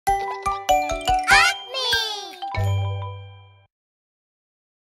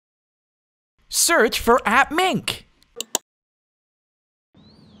Search for appMink.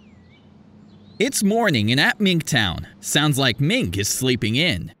 It's morning in appMink Town. Sounds like Mink is sleeping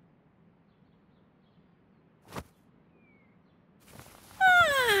in.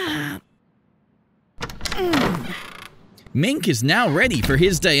 Mink is now ready for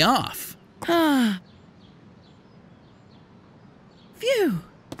his day off. Phew.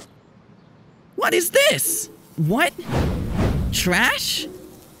 What is this? What? Trash?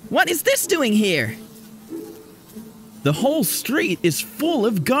 What is this doing here? The whole street is full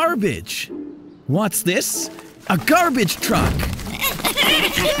of garbage. What's this? A garbage truck.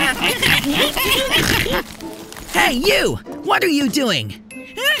 Hey, you! What are you doing?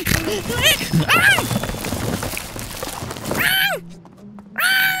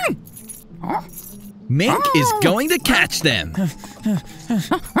 Mink is going to catch them.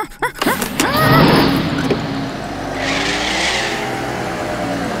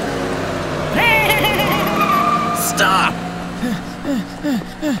 Stop!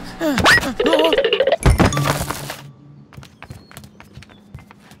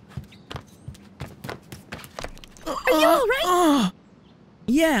 Are you all right?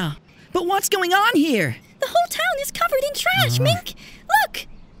 Yeah, but what's going on here? The whole town is covered in trash, Mink. Look!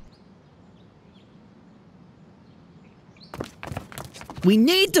 We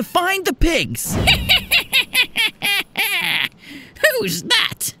need to find the pigs. Who's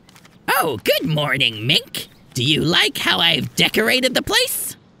that? Oh, good morning, Mink. Do you like how I've decorated the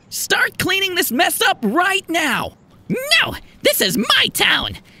place? Start cleaning this mess up right now. No, this is my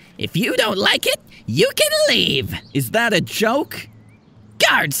town. If you don't like it, you can leave. Is that a joke?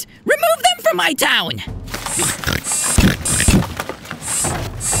 Guards, remove them from my town.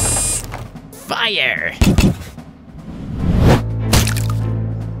 Fire.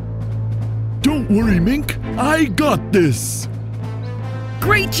 Don't worry, Mink. I got this.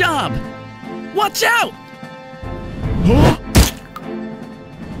 Great job. Watch out. Huh?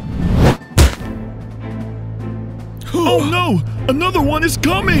 Oh no! Another one is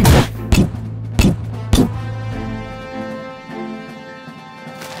coming!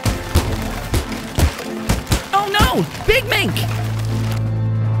 Oh no! Big Mink!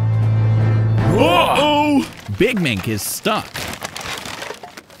 Uh-oh! Big Mink is stuck.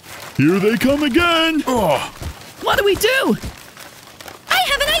 Here they come again! What do we do? I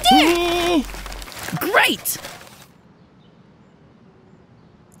have an idea! Oh! Great!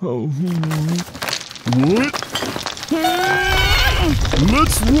 Oh. What?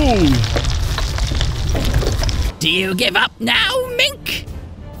 Let's roll! Do you give up now, Mink?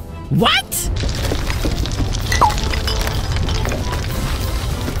 What?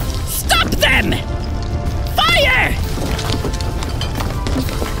 Stop them! Fire!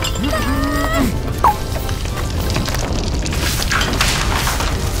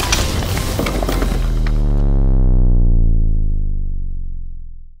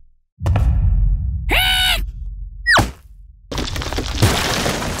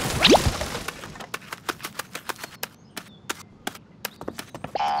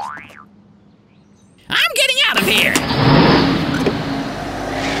 I'm getting out of here!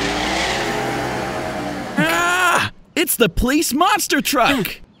 Ah! It's the police monster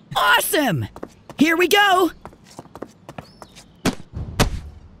truck! Awesome! Here we go!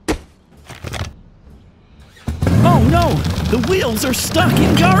 Oh no! The wheels are stuck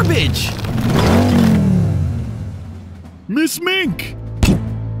in garbage! Miss Mink!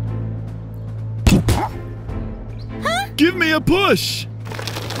 Huh? Give me a push!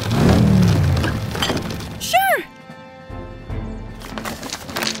 Sure!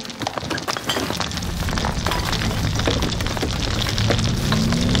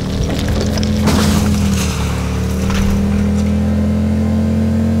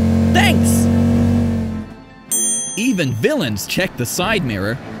 Thanks! Even villains check the side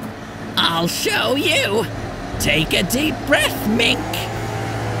mirror. I'll show you. Take a deep breath, Mink.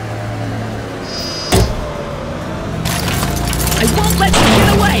 I won't let you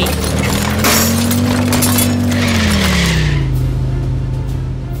get away!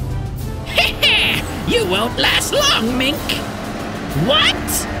 You won't last long, Mink. What?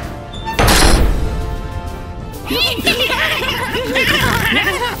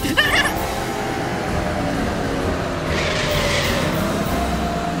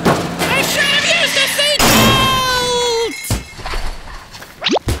 I should have used a seatbelt!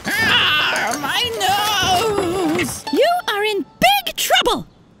 Ah, my nose! You are in big trouble!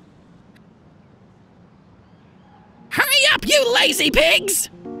 Hurry up, you lazy pigs!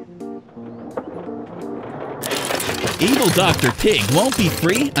 Evil Dr. Pig won't be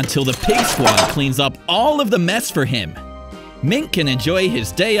free until the Pig Squad cleans up all of the mess for him. Mink can enjoy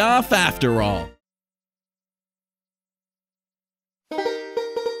his day off after all.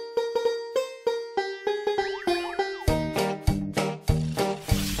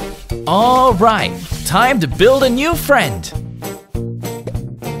 All right, time to build a new friend.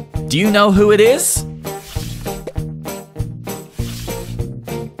 Do you know who it is?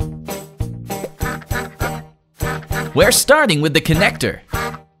 We're starting with the connector.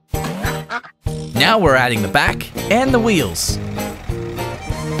 Now we're adding the back and the wheels.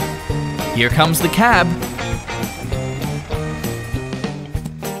 Here comes the cab.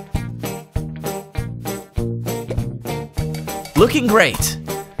 Looking great.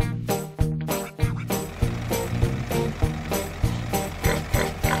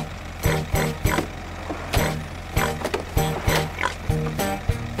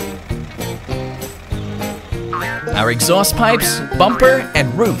 Our exhaust pipes, bumper,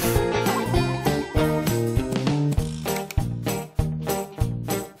 and roof.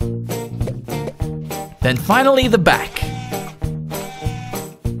 Then finally the back.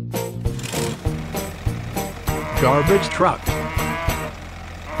 Garbage truck.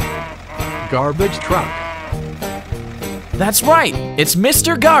 Garbage truck. That's right, it's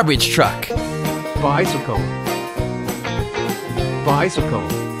Mr. Garbage Truck. Bicycle. Bicycle.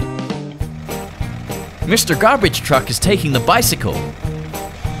 Mr. Garbage Truck is taking the bicycle.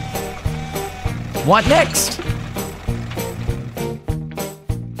 What next?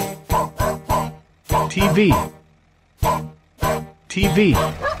 TV. TV.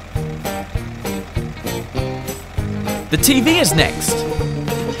 The TV is next.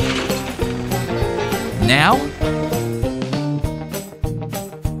 Now,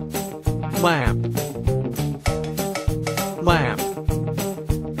 Lamp. Lamp.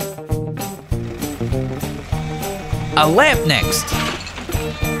 a lamp next.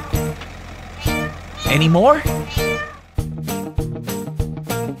 Any more?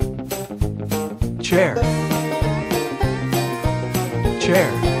 Chair. Chair.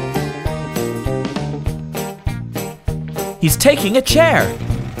 He's taking a chair.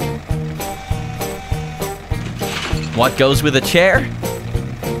 What goes with a chair?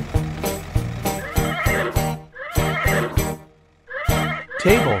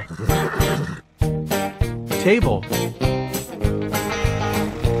 Table. Table.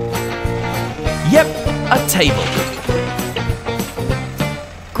 Yep, a table.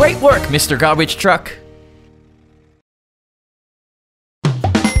 Great work, Mr. Garbage Truck.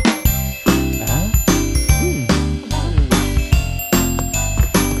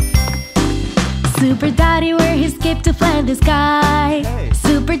 Super Daddy wear his cape to fly in the sky.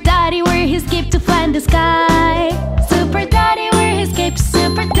 Super Daddy wear his cape to fly in the sky. Super Daddy wear his cape.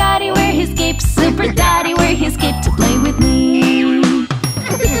 Super Daddy wear his cape. Super Daddy wear his cape to play with me.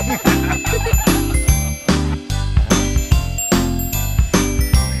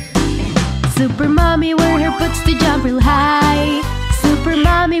 Super Mommy wear her boots to jump real high. Super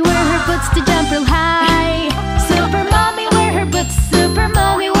Mommy wear her boots to jump real high. Super Mommy wear her boots. Super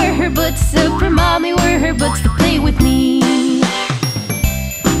Mommy wear her boots. Super Mommy wear her boots to play with me.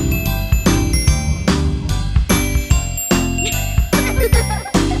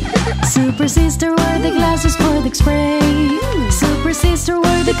 Super Sister wore the glasses for the X-ray. Super Sister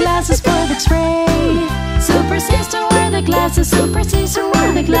wore the glasses for the X-ray. Super Sister wore the glasses. Super Sister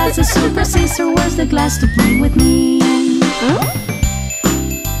wore the glasses. Super Sister wears the glass to play with me.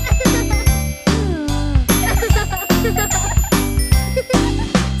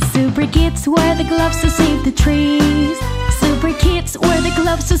 Super Kids wear the gloves to save the trees. Super Kids wear the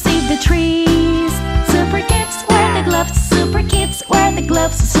gloves to save the trees. Super Kids wear the gloves. Super Kids wear the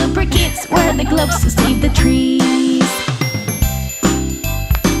gloves. Super Kids wear the gloves to save the trees.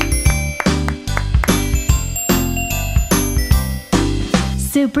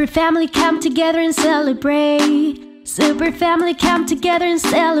 Super Family come together and celebrate. Super Family come together and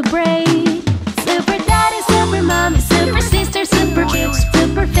celebrate. Super Daddy, Super Mommy, Super Sister, Super Kids.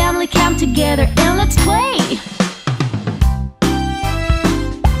 Super Family come together and let's play.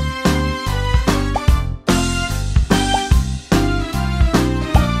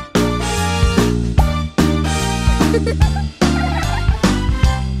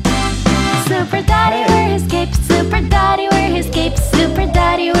 Super Daddy wear his cape. Super Daddy wear his cape. Super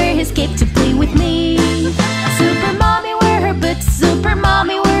Daddy wear his cape to play with me. Super Mommy wear her boots. Super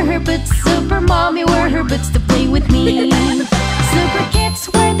Mommy wear her boots. Super Mommy wear her boots to play with me. Super Kids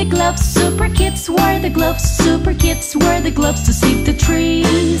wear the gloves. Super Kids wear the gloves. Super Kids wear the gloves to save the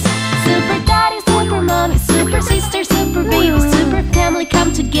trees. Super Daddy, Super Mommy, Super Sister, Super Baby, Super Family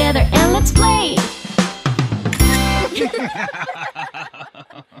come together and let's play.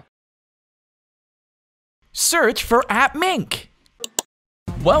 Search for appMink.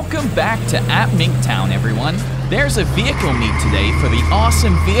 Welcome back to appMink Town, everyone. There's a vehicle meet today for the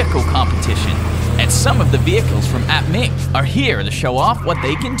awesome vehicle competition. And some of the vehicles from appMink are here to show off what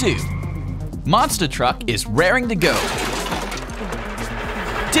they can do. Monster Truck is raring to go.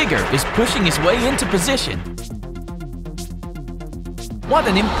 Digger is pushing his way into position. What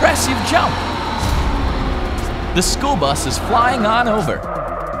an impressive jump! The school bus is flying on over.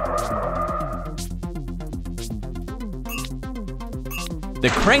 The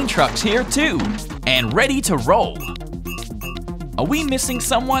crane truck's here too, and ready to roll. Are we missing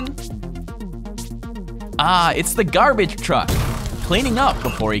someone? Ah, it's the garbage truck, cleaning up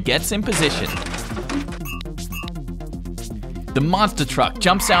before he gets in position. The monster truck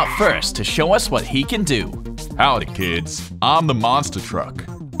jumps out first to show us what he can do. Howdy, kids. I'm the Monster Truck.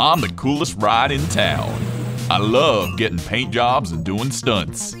 I'm the coolest ride in town. I love getting paint jobs and doing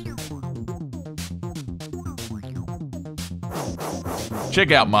stunts.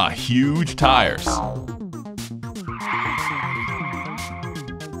 Check out my huge tires.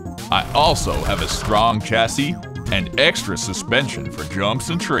 I also have a strong chassis and extra suspension for jumps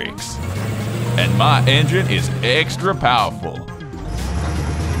and tricks. And my engine is extra powerful.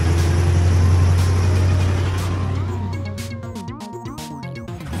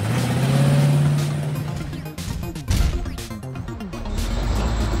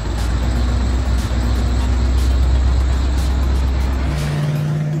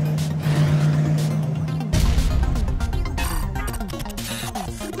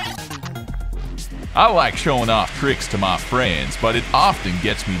 I like showing off tricks to my friends, but it often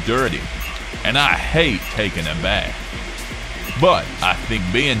gets me dirty, and I hate taking them back. But I think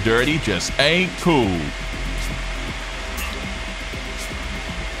being dirty just ain't cool.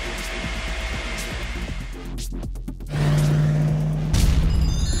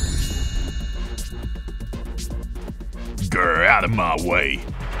 Grr, out of my way.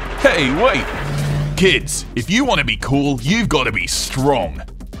 Hey, wait! Kids, if you want to be cool, you've got to be strong.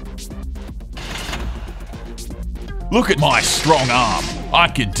 Look at my strong arm. I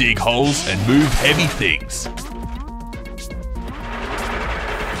can dig holes and move heavy things.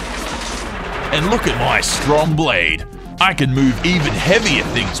 And look at my strong blade. I can move even heavier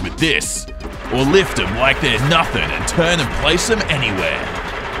things with this. Or lift them like they're nothing and turn and place them anywhere.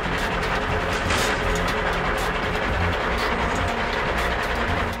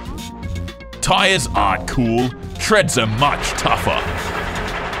 Tires aren't cool. Treads are much tougher.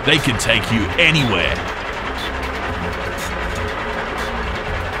 They can take you anywhere.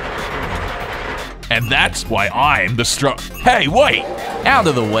 And that's why I'm the strong. Hey, wait! Out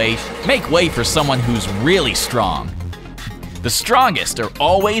of the way, make way for someone who's really strong. The strongest are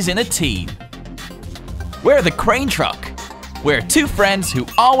always in a team. We're the crane truck. We're two friends who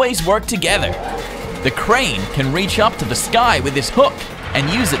always work together. The crane can reach up to the sky with his hook and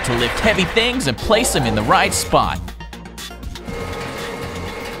use it to lift heavy things and place them in the right spot.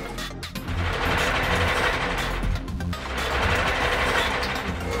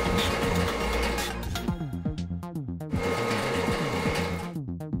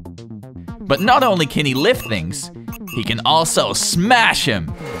 But not only can he lift things, he can also smash them.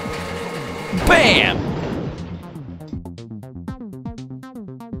 Bam!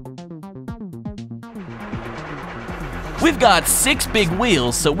 We've got 6 big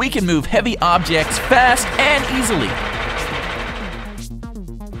wheels so we can move heavy objects fast and easily.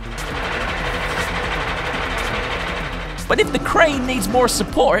 But if the crane needs more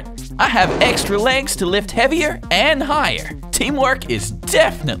support, I have extra legs to lift heavier and higher. Teamwork is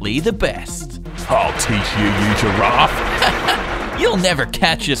definitely the best. I'll teach you, you giraffe. You'll never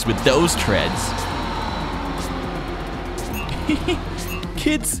catch us with those treads.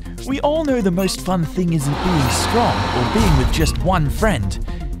 Kids, we all know the most fun thing isn't being strong or being with just one friend.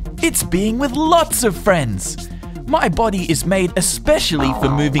 It's being with lots of friends. My body is made especially for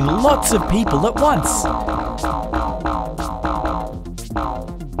moving lots of people at once.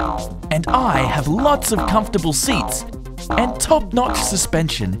 And I have lots of comfortable seats and top-notch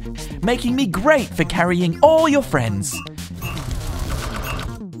suspension, making me great for carrying all your friends.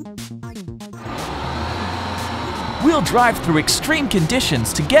 We'll drive through extreme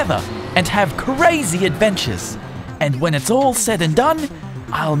conditions together and have crazy adventures. And when it's all said and done,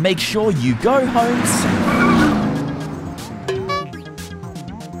 I'll make sure you go home safe.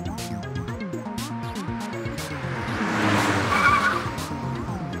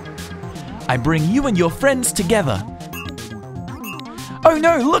 I bring you and your friends together. Oh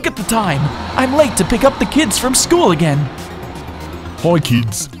no, look at the time! I'm late to pick up the kids from school again. Hi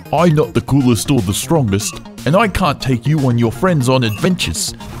kids, I'm not the coolest or the strongest, and I can't take you and your friends on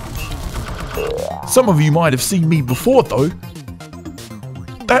adventures. Some of you might have seen me before though.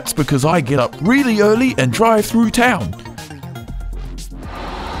 That's because I get up really early and drive through town.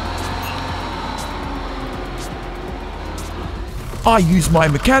 I use my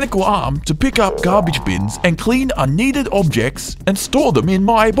mechanical arm to pick up garbage bins and clean unneeded objects and store them in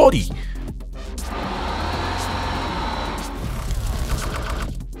my body.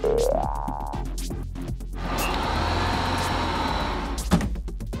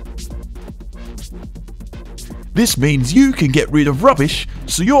 This means you can get rid of rubbish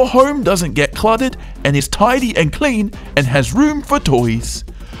so your home doesn't get cluttered and is tidy and clean and has room for toys.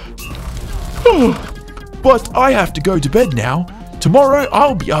 But I have to go to bed now. Tomorrow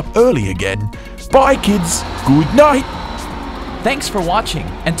I'll be up early again. Bye kids, good night. Thanks for watching,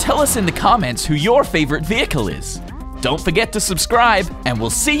 and tell us in the comments who your favorite vehicle is. Don't forget to subscribe, and we'll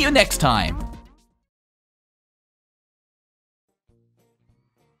see you next time.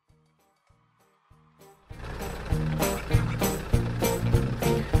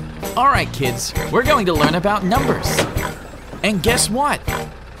 Alright kids, we're going to learn about numbers. And guess what?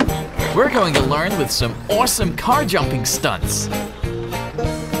 We're going to learn with some awesome car jumping stunts.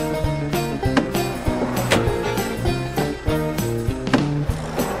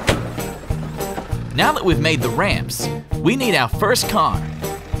 Now that we've made the ramps, we need our first car.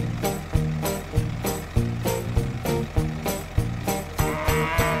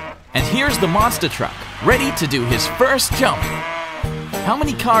 And here's the monster truck, ready to do his first jump. How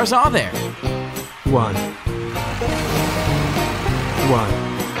many cars are there? 1.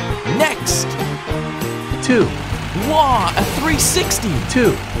 Next! 2. Wow, a 360!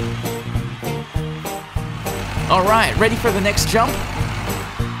 2. Alright, ready for the next jump?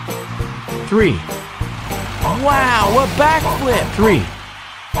 3. Wow, a backflip! 3.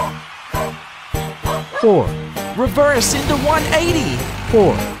 4. Reverse into 180!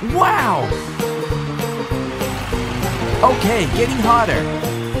 4. Wow! Okay, getting hotter.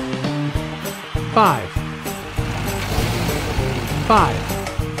 5. 5.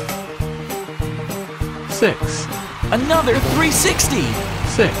 6. Another 360!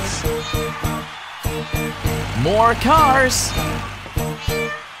 6. More cars!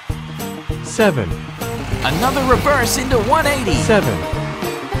 7. Another reverse into 180! 7.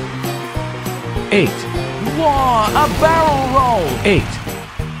 8. Wow, a barrel roll! 8.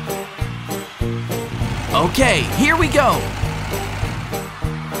 Okay, here we go!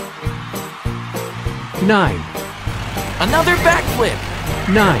 9. Another backflip!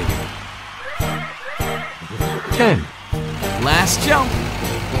 9. 10. Last jump!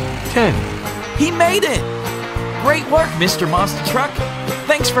 10. He made it! Great work, Mr. Monster Truck!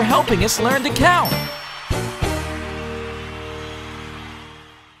 Thanks for helping us learn to count!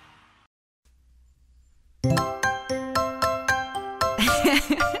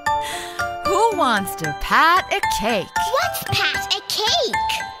 Who wants to pat a cake? What's pat a cake?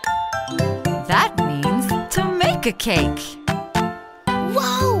 That means to make a cake.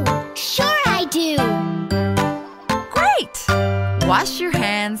 Whoa! Sure I do! Great! Wash your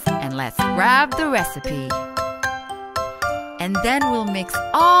hands and let's grab the recipe. And then we'll mix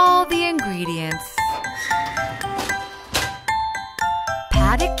all the ingredients.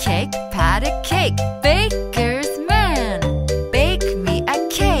 Pat a cake, baker's man. Bake me a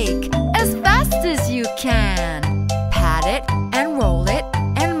cake as fast as you can. Pat it and roll it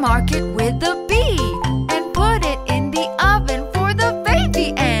and mark it with the B. And put it in the oven for the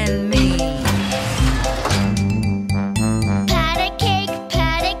baby and me. Pat a cake,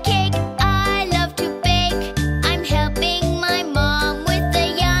 I love to bake. I'm helping my mom with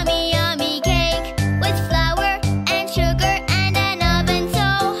a yummy, yummy cake. With flour and sugar and an oven so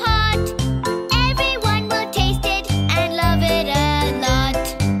hot. Everyone will taste it and love it a lot.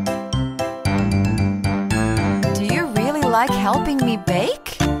 Do you really like helping me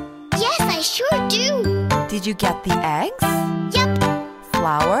bake? Yes, I sure do. Did you get the eggs? Yep,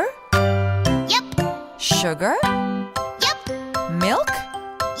 Flour? yep, Sugar? yep, Milk?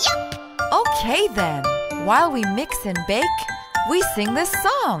 yep. Okay then. While we mix and bake, we sing this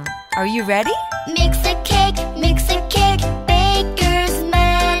song. Are you ready? Mix a cake, baker's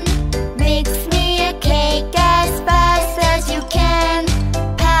man. Mix me a cake as fast as you can.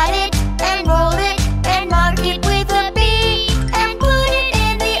 Pat it and roll it and mark it with a B. And put it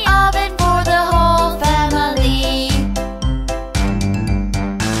in the oven for the whole family.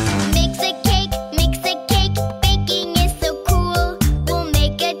 Mix a cake, baking is so cool. We'll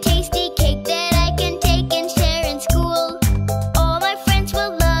make a tasty cake that I can take and share in school. All my friends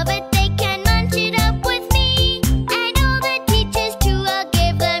will love it, they can munch it up with me. And all the teachers too, I'll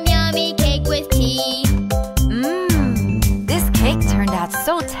give them yummy cake with tea. This cake turned out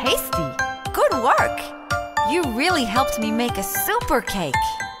so tasty. Good work. You really helped me make a super cake.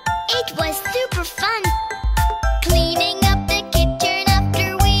 It was super fun. Cleaning up the kitchen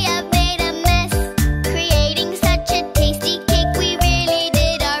after we have made a mess. Creating such a tasty cake, we really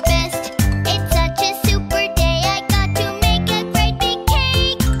did our best. It's such a super day, I got to make a great big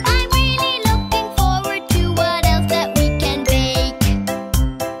cake. I'm really looking forward to what else that we can bake.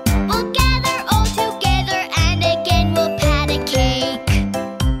 We'll gather all together and again we'll pat a cake.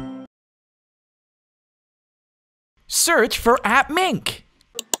 Search for appMink.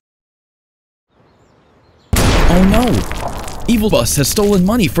 Oh no! Evil Bus has stolen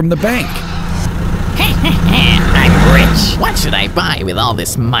money from the bank. I'm rich. What should I buy with all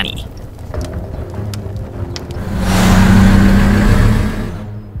this money?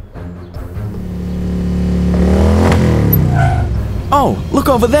 Oh, look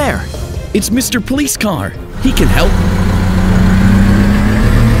over there! It's Mr. Police Car. He can help.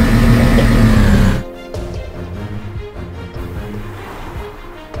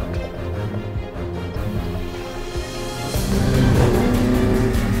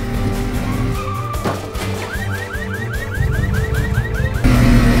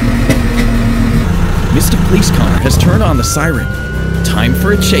 Mr. Police Car has turned on the siren. Time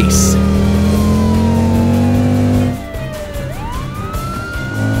for a chase.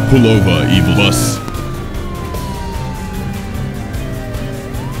 Pull over, evil bus.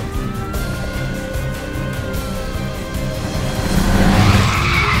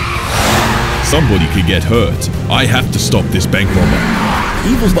 Somebody could get hurt. I have to stop this bank robber.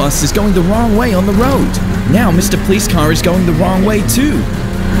 Evil Bus is going the wrong way on the road. Now Mr. Police Car is going the wrong way too.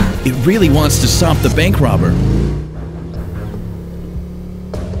 It really wants to stop the bank robber.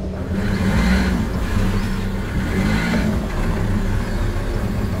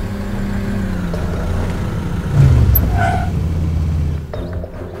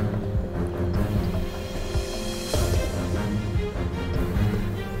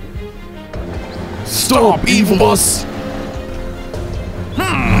 Stop, evil bus!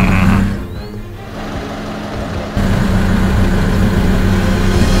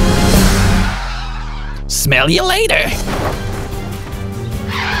 Smell you later.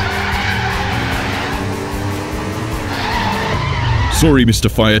 Sorry,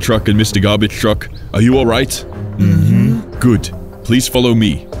 Mr. Fire Truck and Mr. Garbage Truck. Are you alright? Mm-hmm. Good. Please follow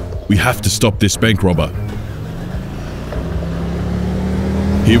me. We have to stop this bank robber.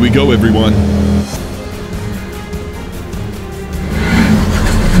 Here we go, everyone.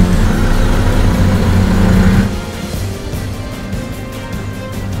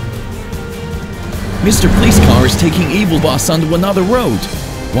 Mr. Police Car is taking Evil Bus onto another road.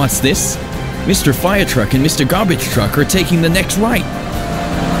 What's this? Mr. Fire Truck and Mr. Garbage Truck are taking the next right.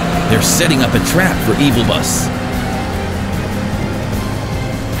 They're setting up a trap for Evil Bus.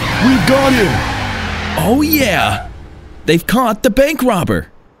 We got him! Oh yeah! They've caught the bank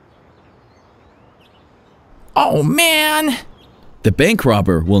robber. Oh man! The bank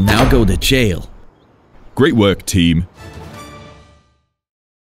robber will now go to jail. Great work, team.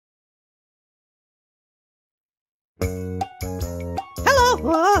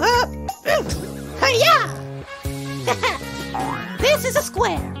 Hiya! This is a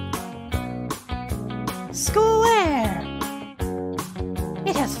square. Square.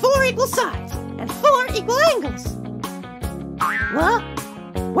 It has 4 equal sides and 4 equal angles. Well,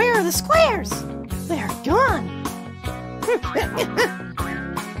 where are the squares? They're gone.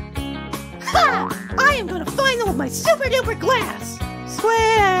 Ha! I am going to find them with my super duper glass.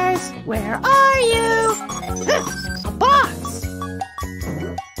 Squares, where are you? A box.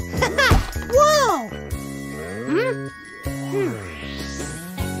 Whoa!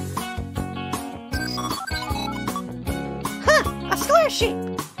 Huh! A square shape!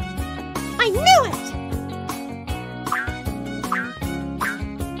 I knew it!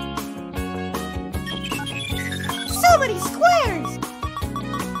 So many squares!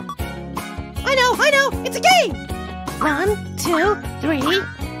 I know! It's a game! 1, 2, 3,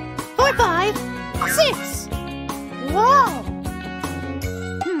 4, 5, 6! Whoa!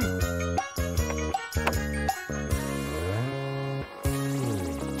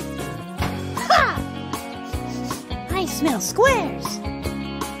 I smell squares.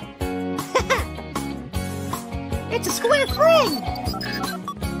 It's a square frame.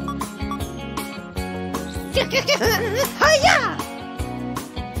 Hiya!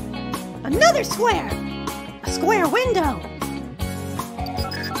 Another square. A square window.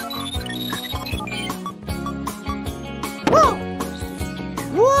 Whoa!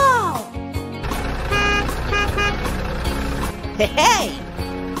 Whoa! Hey!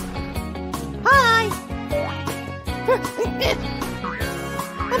 Hi!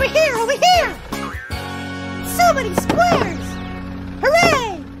 Over here! so many squares!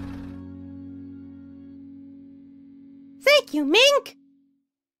 Hooray! Thank you, Mink!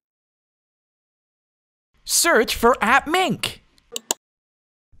 Search for appMink.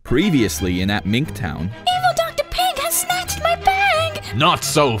 Previously in appMink Town, Evil Dr. Pig has snatched my bag! Not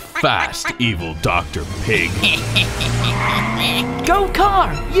so fast, evil Dr. Pig. Go,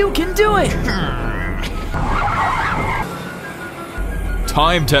 Car! You can do it!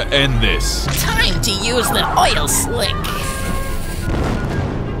 Time to end this. Time to use the oil slick.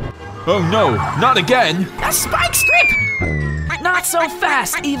 Oh no, not again! A spike strip! Not so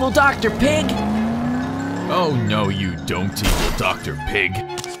fast, evil Dr. Pig! Oh no, you don't, evil Dr. Pig.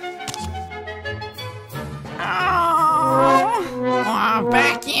 Oh,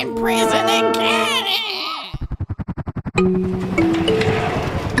 back in prison again.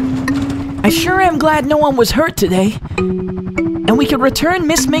 I sure am glad no one was hurt today. And we could return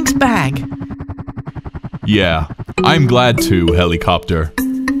Miss Mink's bag. Yeah, I'm glad too, Helicopter.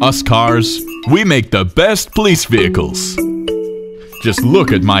 Us cars, we make the best police vehicles. Just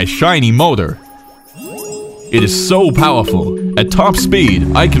look at my shiny motor. It is so powerful. At top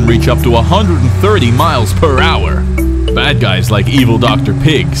speed, I can reach up to 130 miles per hour. Bad guys like evil Dr.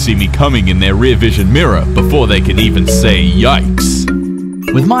 Pig see me coming in their rear vision mirror before they can even say yikes.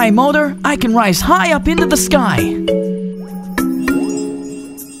 With my motor, I can rise high up into the sky.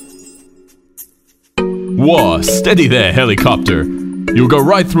 Whoa, steady there, Helicopter. You'll go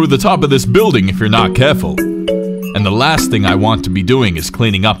right through the top of this building if you're not careful. And the last thing I want to be doing is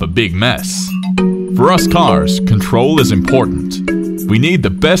cleaning up a big mess. For us cars, control is important. We need the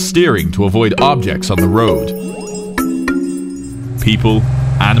best steering to avoid objects on the road. People,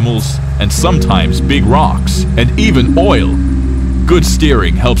 animals, and sometimes big rocks, and even oil. Good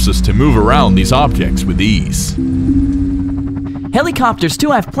steering helps us to move around these objects with ease. Helicopters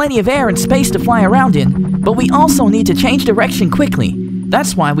too have plenty of air and space to fly around in, but we also need to change direction quickly.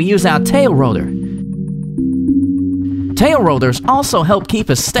 That's why we use our tail rotor. Tail rotors also help keep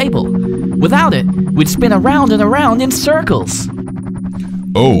us stable. Without it, we'd spin around and around in circles.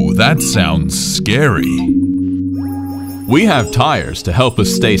 Oh, that sounds scary. We have tires to help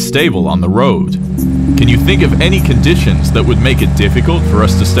us stay stable on the road. Can you think of any conditions that would make it difficult for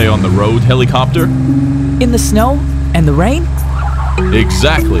us to stay on the road, Helicopter? In the snow and the rain?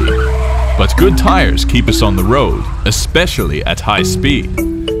 Exactly. But good tires keep us on the road, especially at high speed.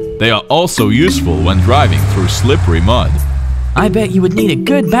 They are also useful when driving through slippery mud. I bet you would need a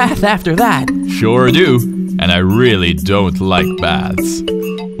good bath after that. Sure do, and I really don't like baths.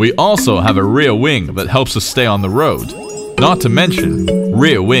 We also have a rear wing that helps us stay on the road. Not to mention,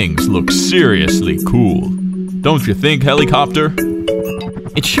 rear wings look seriously cool. Don't you think, Helicopter?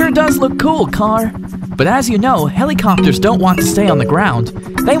 It sure does look cool, Car. But as you know, helicopters don't want to stay on the ground.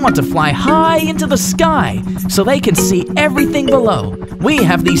 They want to fly high into the sky so they can see everything below. We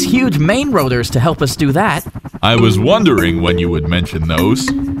have these huge main rotors to help us do that. I was wondering when you would mention those.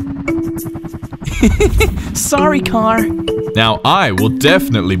 Sorry, Car. Now I will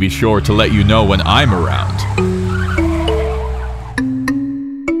definitely be sure to let you know when I'm around.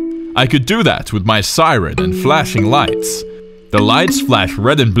 I could do that with my siren and flashing lights. The lights flash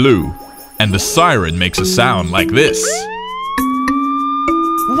red and blue, and the siren makes a sound like this.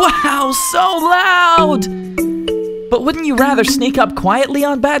 Wow, so loud! But wouldn't you rather sneak up quietly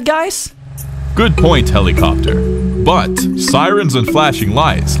on bad guys? Good point, Helicopter. But sirens and flashing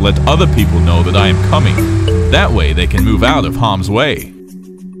lights let other people know that I am coming. That way they can move out of harm's way.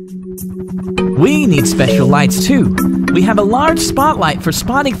 We need special lights too. We have a large spotlight for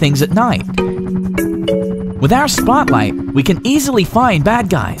spotting things at night. With our spotlight, we can easily find bad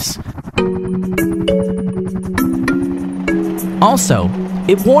guys. Also,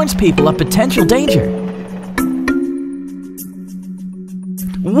 it warns people of potential danger.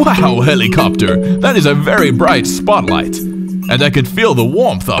 Wow, Helicopter, that is a very bright spotlight. And I can feel the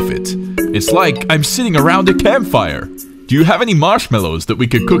warmth of it. It's like I'm sitting around a campfire. Do you have any marshmallows that we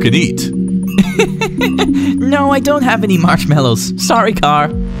could cook and eat? No, I don't have any marshmallows. Sorry, Car.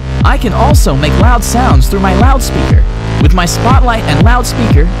 I can also make loud sounds through my loudspeaker. With my spotlight and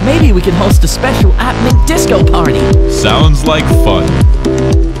loudspeaker, maybe we can host a special appMink disco party. Sounds like fun.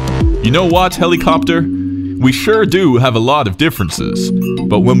 You know what, Helicopter? We sure do have a lot of differences,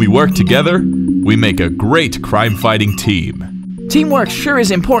 but when we work together, we make a great crime-fighting team. Teamwork sure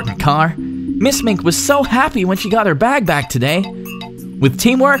is important, Car. Miss Mink was so happy when she got her bag back today. With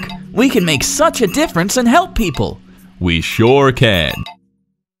teamwork, we can make such a difference and help people. We sure can.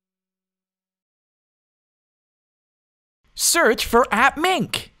 Search for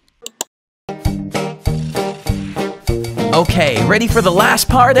appMink. Okay, ready for the last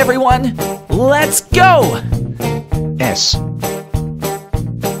part, everyone? Let's go! S.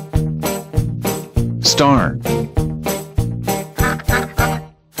 Star.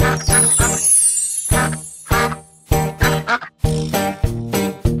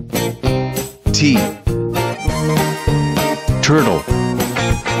 T. Turtle.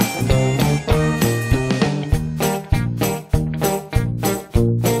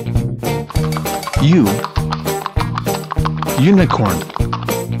 U. Unicorn.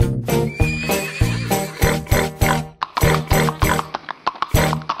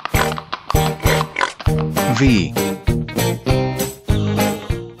 V.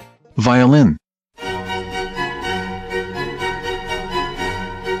 Violin.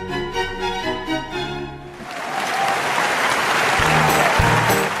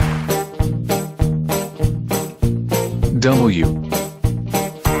 W.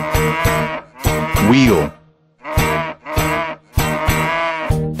 Wheel.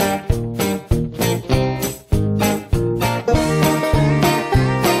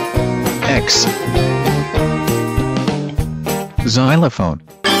 X. Xylophone.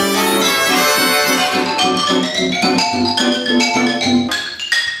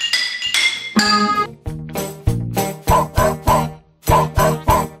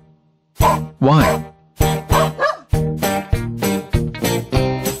 Y.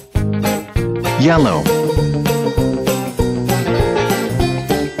 Yellow.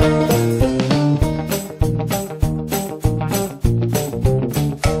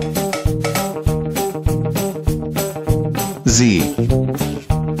 Z.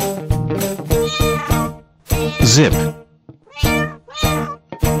 Zip.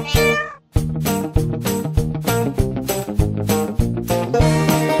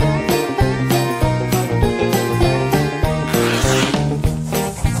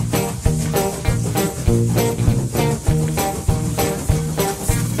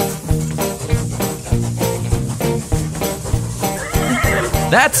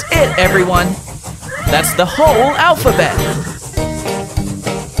 That's it, everyone. That's the whole alphabet.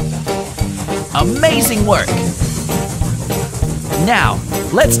 Amazing work. Now,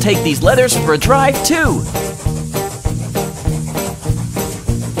 let's take these letters for a drive too.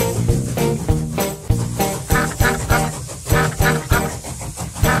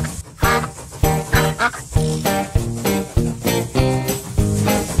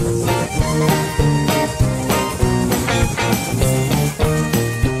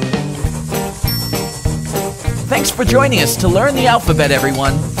 Thanks for joining us to learn the alphabet,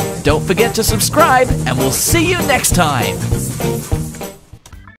 everyone. Don't forget to subscribe, and we'll see you next time.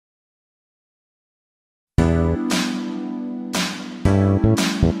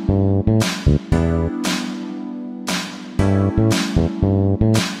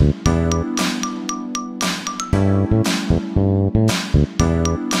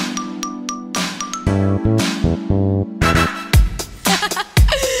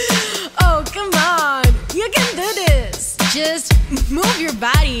 Oh, come on. You can do this. Just move your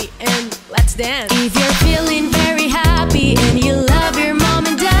body and let's dance. If you're feeling very happy and you love your mom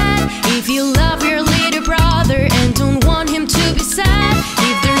and dad, if you love your little brother and don't want him to be sad,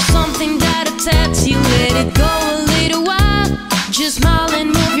 if there's something that upsets you, let it go a little while. Just smile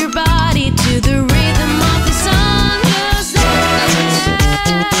and move your body to the rhythm of the song. Just dance,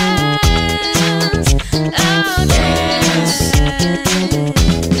 oh dance,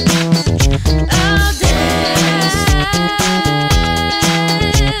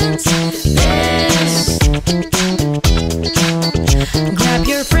 oh dance. Grab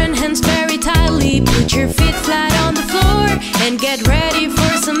your friend hands very tightly, put your feet flat on the floor, and get ready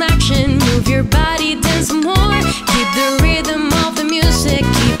for some action. Move your body, dance some more. Keep the rhythm of the music,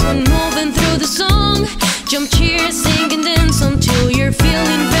 keep on moving through the song. Jump, cheer, sing and dance until you're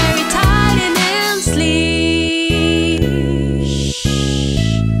feeling very tired and then sleep.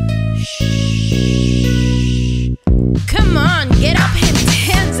 Come on, get up and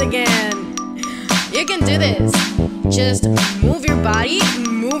dance again. You can do this. Just move your body,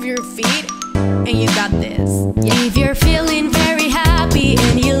 move your feet, and you got this. Yeah. If you're feeling very happy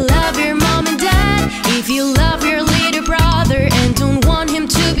and you love your mom and dad, if you love your little brother and don't want him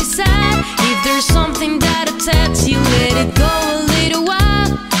to be sad, if there's something that upsets you, let it go a little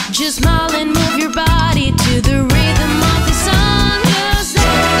while. Just smile and move your body to the rhythm of the song. Just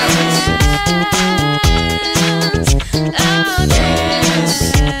dance, oh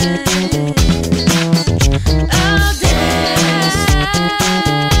dance, oh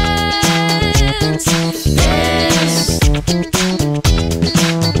dance, dance.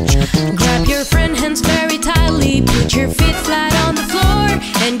 Grab your friend hands very tightly, put your feet flat on the floor,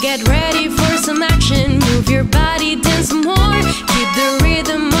 and get ready for some action. Move your body, dance some more. Keep the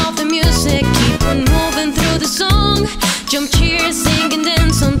rhythm of the music,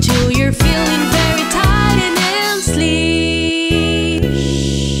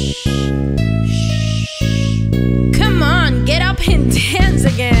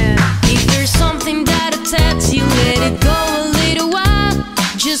 hands again. If there's something that attacks you, let it go a little while.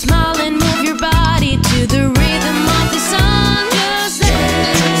 Just smile and move your body to the rhythm of the song. Just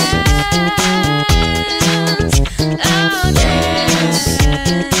dance, oh dance.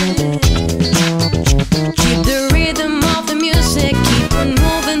 Keep the rhythm of the music, keep on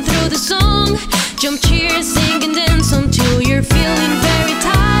moving through the song. Jump, cheer, sing and dance until you're feeling very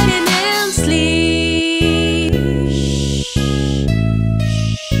tired and then sleep.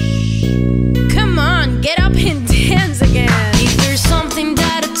 Come on, get up and dance again. If there's something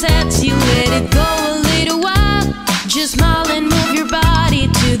that attacks you, let it go a little while. Just smile and move your body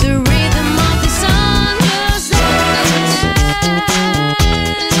to the rhythm of the song. Just dance,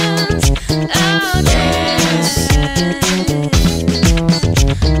 oh dance,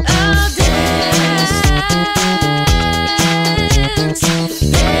 oh dance,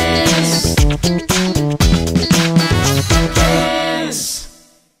 dance.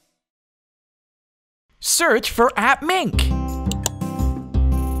 Search for appMink.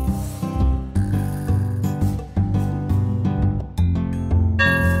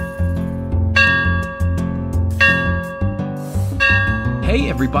 Hey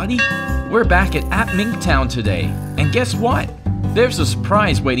everybody, we're back at appMink Town today, and guess what? There's a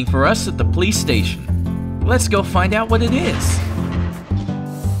surprise waiting for us at the police station. Let's go find out what it is.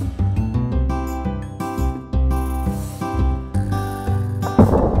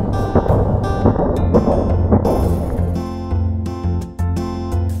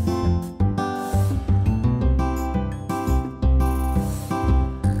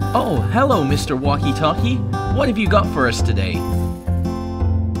 Oh, hello Mr. Walkie-Talkie. What have you got for us today?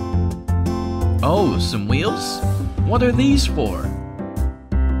 Oh, some wheels? What are these for?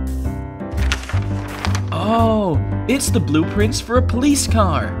 Oh, it's the blueprints for a police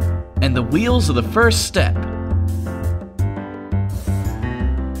car. And the wheels are the first step.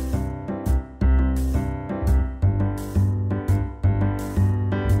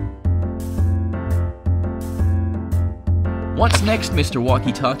 What's next, Mr.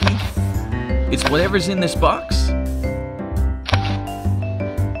 Walkie-Talkie? It's whatever's in this box?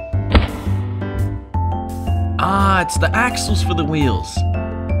 Ah, it's the axles for the wheels.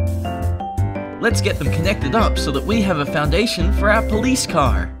 Let's get them connected up so that we have a foundation for our police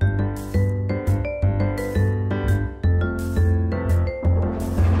car.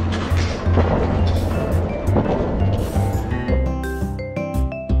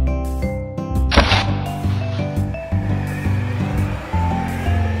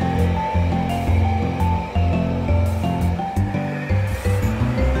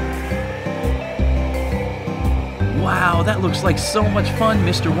 Wow, that looks like so much fun,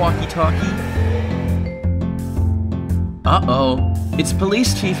 Mr. Walkie-Talkie. Uh-oh, it's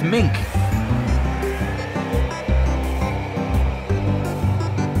Police Chief Mink.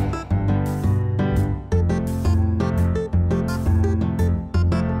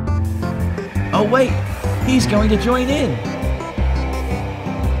 Oh wait, he's going to join in.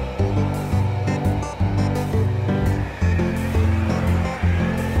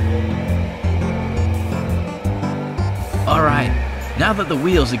 Alright, now that the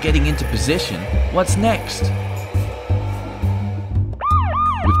wheels are getting into position, what's next?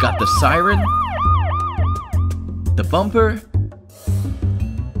 We've got the siren, the bumper,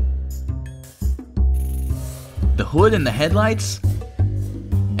 the hood and the headlights,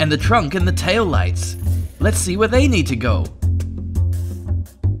 and the trunk and the tail lights. Let's see where they need to go.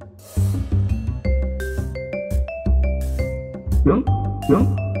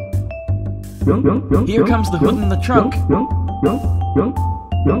 Here comes the hood and the trunk.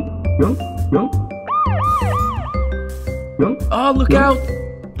 Oh, look out!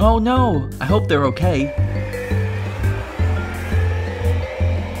 Oh no, I hope they're okay.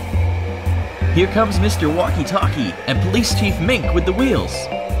 Here comes Mr. Walkie-Talkie and Police Chief Mink with the wheels.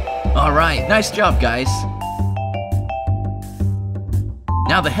 Alright, nice job, guys.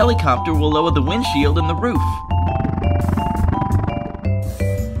 Now the helicopter will lower the windshield and the roof.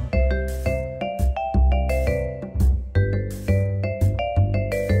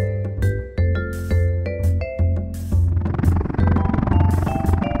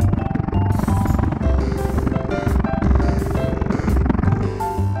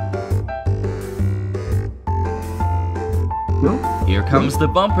 Here comes the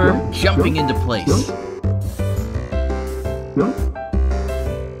bumper, jumping into place.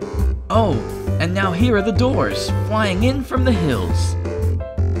 Oh, and now here are the doors, flying in from the hills.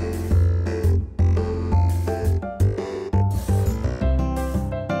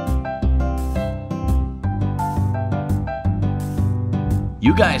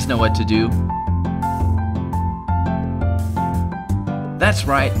 You guys know what to do. That's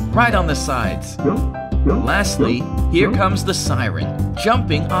right on the sides. Lastly, here comes the siren,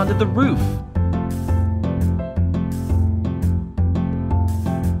 jumping onto the roof.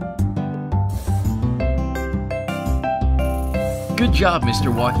 Good job,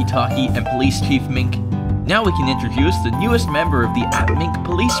 Mr. Walkie-Talkie and Police Chief Mink. Now we can introduce the newest member of the appMink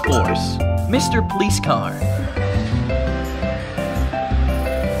police force, Mr. Police Car.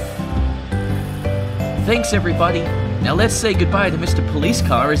 Thanks, everybody. Now let's say goodbye to Mr. Police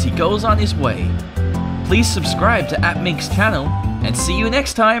Car as he goes on his way. Please subscribe to appMink's channel, and see you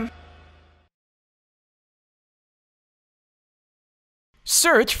next time!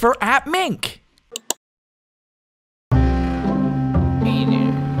 Search for appMink.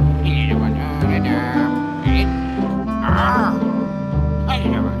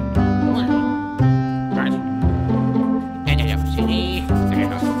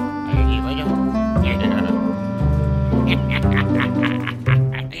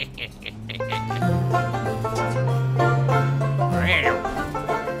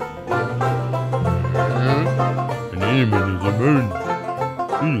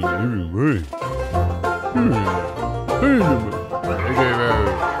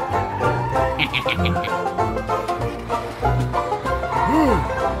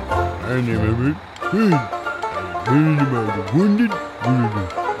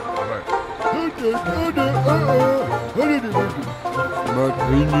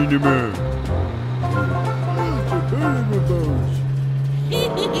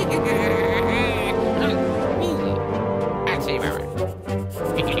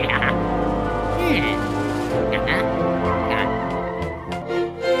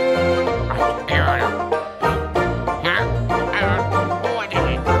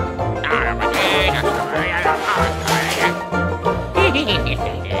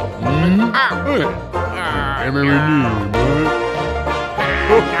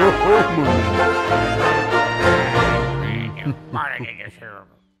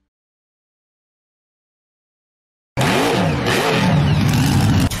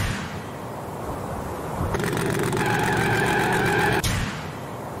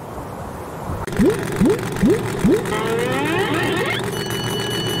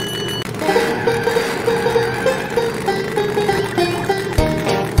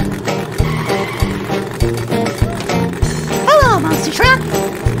 Hello, monster truck.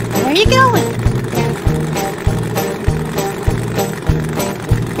 Where you going?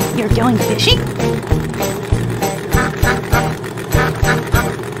 You're going fishing?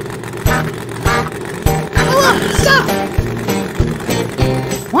 Hello, stop!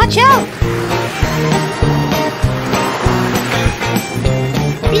 Watch out!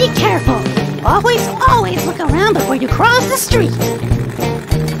 Be careful! Always look around before you cross the street!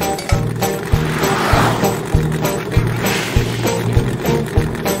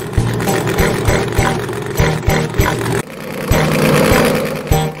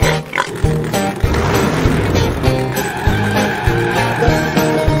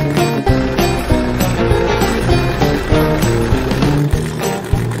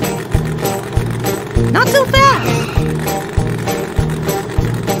 Not so fast!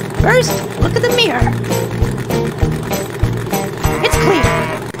 First, look at the mirror. It's clear.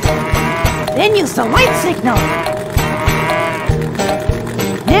 Then use the light signal.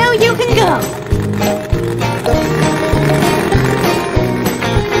 Now you can go.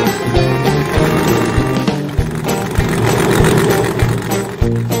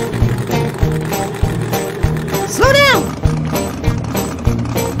 Slow down!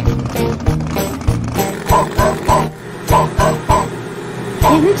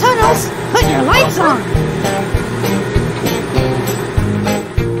 In the tunnels, put your lights on!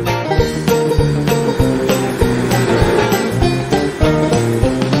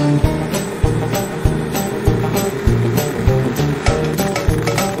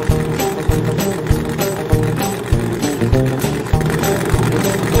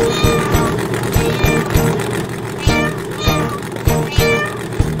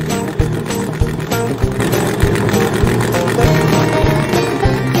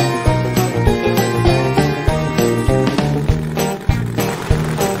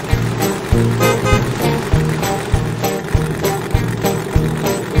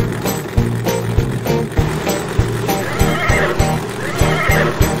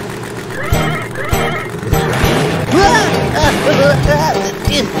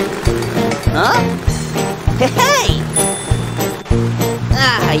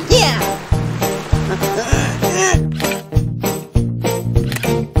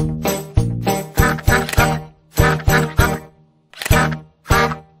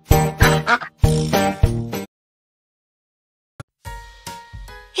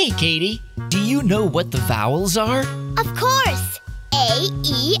 Hey, Katie, do you know what the vowels are? Of course! A,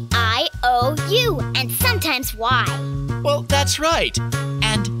 E, I, O, U, and sometimes Y. Well, that's right.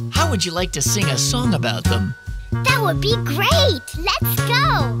 And how would you like to sing a song about them? That would be great! Let's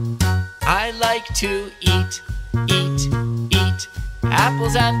go! I like to eat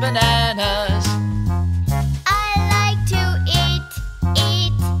apples and bananas. I like to eat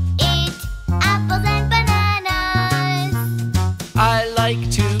apples and bananas. I like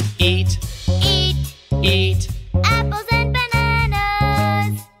to eat apples and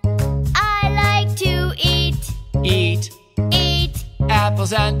bananas. I like to eat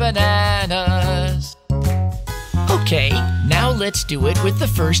apples and bananas. Okay, now let's do it with the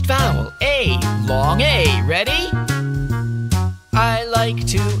first vowel, A, long A. Ready? I like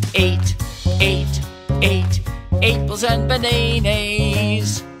to eat apples and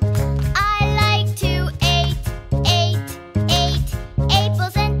bananas. I like to eat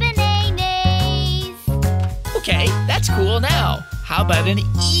apples and bananas. Okay, that's cool now. How about an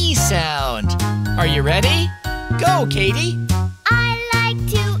E sound? Are you ready? Go, Katie. I like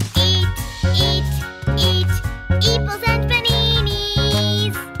to eat apples and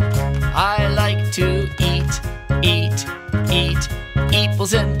bananas. I like to eat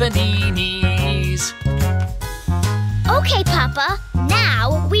apples and bananas. Okay, Papa.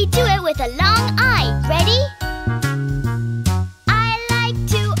 Now we do it with a long I. Ready? I like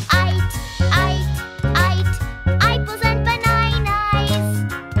to eat apples and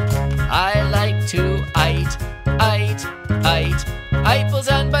bananas. I like to eat apples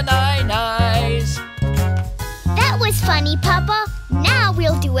and bananas. That was funny, Papa. Now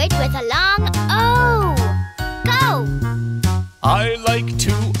we'll do it with a long O. Go! I like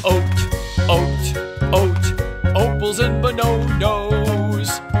to opals and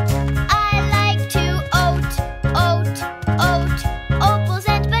bananas. I like to opals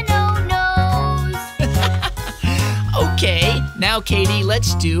and bananas. Okay, now Katie,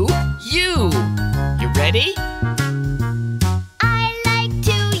 let's do U. You ready? I like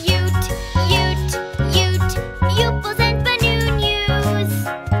to youples and bananas.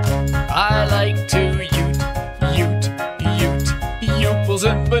 I like to youples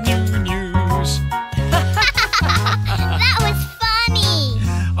and bananas. That was funny.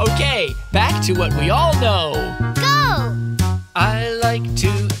 Okay, back to what we all know. Go! I like to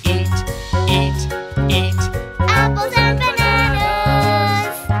eat Apples and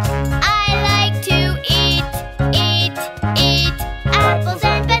bananas. I like to eat apples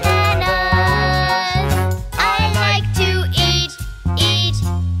and bananas. I like to eat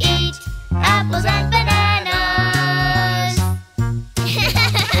apples and bananas.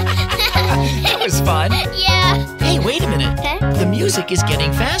 That was fun. Yeah. Hey, wait a minute. Huh? The music is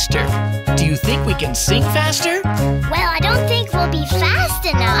getting faster. Do you think we can sing faster? Well, I don't think we'll be fast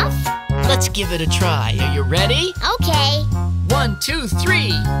enough. Let's give it a try. Are you ready? Okay. 1, 2, 3,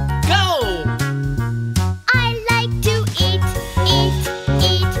 go! I like to eat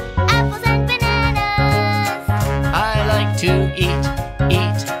apples and bananas. I like to eat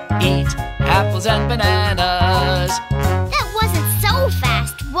apples and bananas. That wasn't so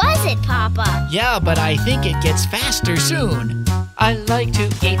fast, was it, Papa? Yeah, but I think it gets faster soon. I like to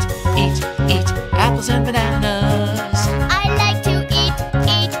eat apples and bananas. I like to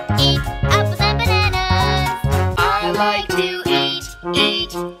eat apples and bananas. I like to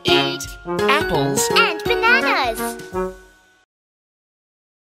eat apples. And bananas.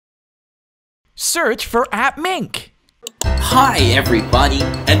 Search for appMink. Hi everybody,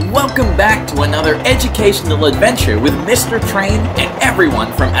 and welcome back to another educational adventure with Mr. Train and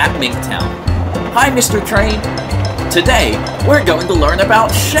everyone from appMink Town. Hi Mr. Train. Today, we're going to learn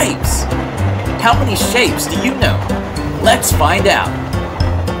about shapes. How many shapes do you know? Let's find out.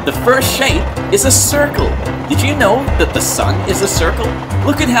 The first shape is a circle. Did you know that the sun is a circle?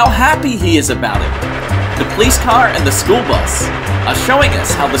 Look at how happy he is about it. The police car and the school bus are showing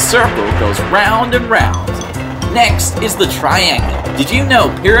us how the circle goes round and round. Next is the triangle. Did you know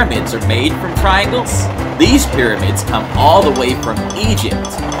pyramids are made from triangles? These pyramids come all the way from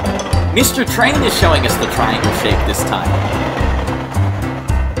Egypt. Mr. Train is showing us the triangle shape this time.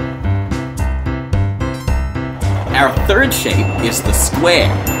 Our third shape is the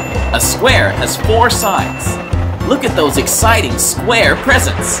square. A square has 4 sides. Look at those exciting square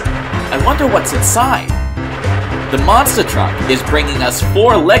presents. I wonder what's inside. The monster truck is bringing us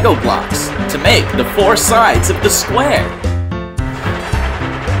 4 Lego blocks to make the 4 sides of the square.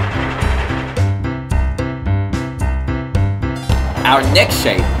 Our next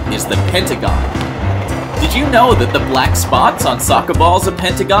shape is the pentagon. Did you know that the black spots on soccer balls are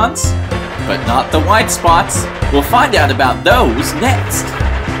pentagons? But not the white spots. We'll find out about those next.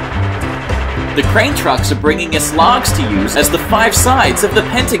 The crane trucks are bringing us logs to use as the 5 sides of the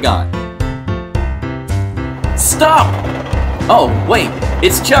pentagon. Stop! Oh, wait,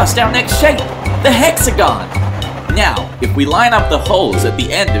 it's just our next shape, the hexagon. Now, if we line up the holes at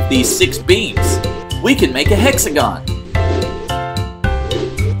the end of these 6 beams, we can make a hexagon.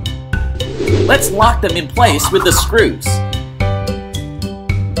 Let's lock them in place with the screws.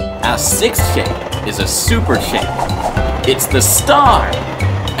 Our 6th shape is a super shape. It's the star.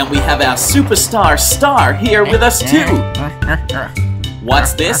 And we have our superstar star here with us too.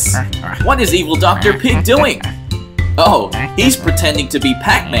 What's this? What is evil Dr. Pig doing? Oh, he's pretending to be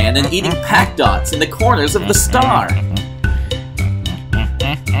Pac-Man and eating Pac dots in the corners of the star.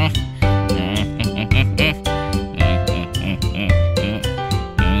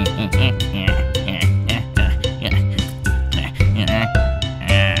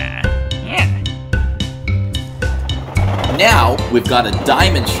 Now, we've got a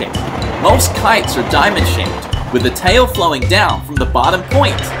diamond shape. Most kites are diamond shaped, with the tail flowing down from the bottom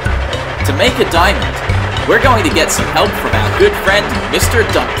point. To make a diamond, we're going to get some help from our good friend, Mr.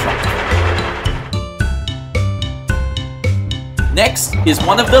 Dump Truck. Next is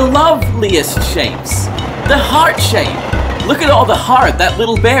one of the loveliest shapes, the heart shape. Look at all the heart that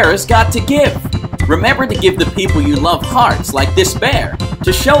little bear has got to give. Remember to give the people you love hearts like this bear,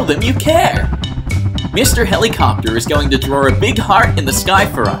 to show them you care. Mr. Helicopter is going to draw a big heart in the sky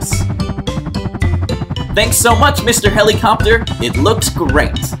for us. Thanks so much, Mr. Helicopter. It looks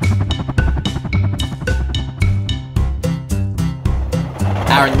great.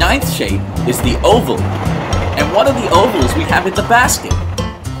 Our 9th shape is the oval. And what are the ovals we have in the basket?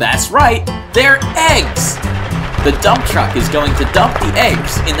 That's right, they're eggs. The dump truck is going to dump the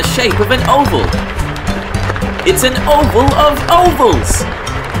eggs in the shape of an oval. It's an oval of ovals.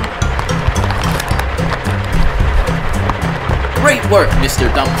 Great work,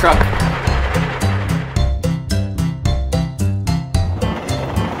 Mr. Dump Truck.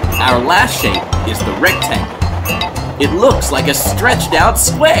 Our last shape is the rectangle. It looks like a stretched out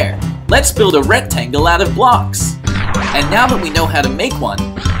square. Let's build a rectangle out of blocks. And now that we know how to make one,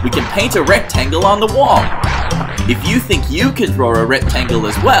 we can paint a rectangle on the wall. If you think you can draw a rectangle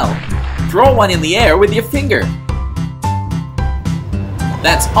as well, draw one in the air with your finger.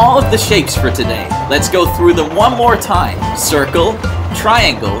 That's all of the shapes for today. Let's go through them one more time. Circle,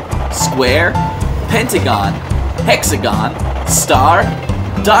 triangle, square, pentagon, hexagon, star,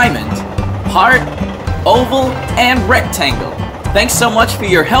 diamond, heart, oval, and rectangle. Thanks so much for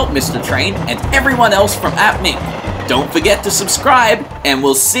your help, Mr. Train, and everyone else from appMink. Don't forget to subscribe, and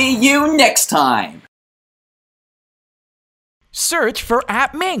we'll see you next time. Search for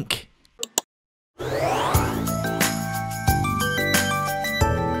appMink.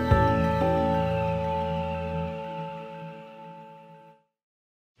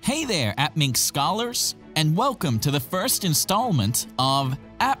 Hey there, appMink scholars, and welcome to the first installment of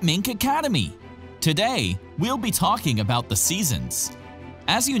appMink Academy. Today, we'll be talking about the seasons.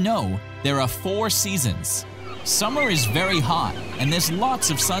 As you know, there are 4 seasons. Summer is very hot, and there's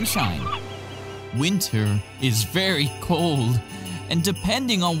lots of sunshine. Winter is very cold, and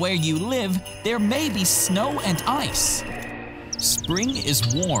depending on where you live, there may be snow and ice. Spring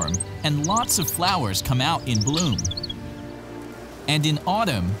is warm, and lots of flowers come out in bloom. And in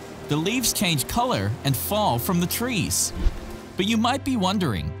autumn, the leaves change color and fall from the trees. But you might be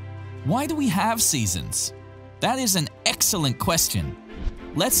wondering, why do we have seasons? That is an excellent question.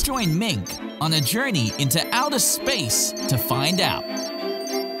 Let's join Mink on a journey into outer space to find out.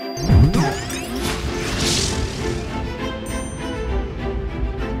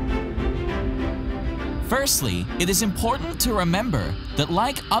 Firstly, it is important to remember that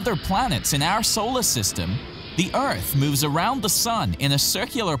like other planets in our solar system, the Earth moves around the Sun in a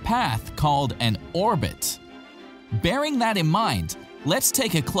circular path called an orbit. Bearing that in mind, let's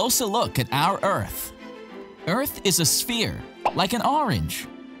take a closer look at our Earth. Earth is a sphere, like an orange.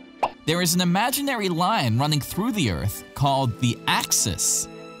 There is an imaginary line running through the Earth called the axis.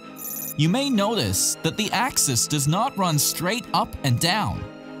 You may notice that the axis does not run straight up and down.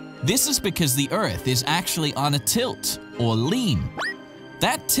 This is because the Earth is actually on a tilt, or lean.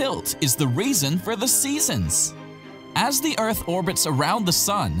 That tilt is the reason for the seasons. As the Earth orbits around the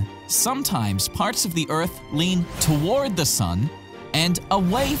Sun, sometimes parts of the Earth lean toward the Sun and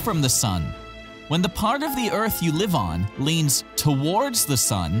away from the Sun. When the part of the Earth you live on leans towards the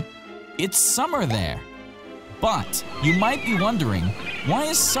Sun, it's summer there. But you might be wondering, why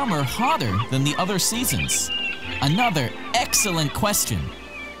is summer hotter than the other seasons? Another excellent question.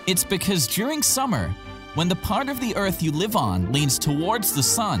 It's because during summer, when the part of the Earth you live on leans towards the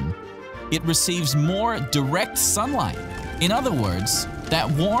Sun, it receives more direct sunlight. In other words, that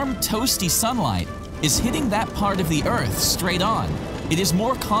warm, toasty sunlight is hitting that part of the Earth straight on. It is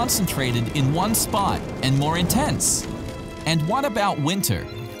more concentrated in one spot and more intense. And what about winter?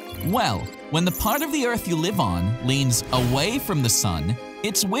 Well, when the part of the Earth you live on leans away from the sun,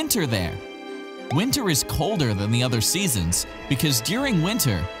 it's winter there. Winter is colder than the other seasons because during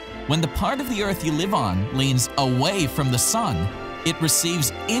winter, when the part of the Earth you live on leans away from the sun, it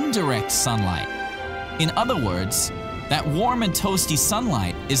receives indirect sunlight. In other words, that warm and toasty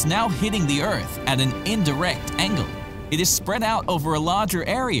sunlight is now hitting the Earth at an indirect angle. It is spread out over a larger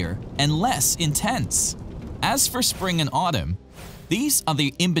area and less intense. As for spring and autumn, these are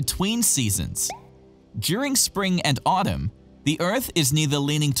the in-between seasons. During spring and autumn, the Earth is neither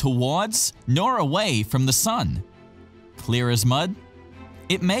leaning towards nor away from the sun. Clear as mud?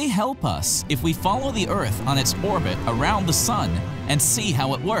 It may help us if we follow the Earth on its orbit around the sun and see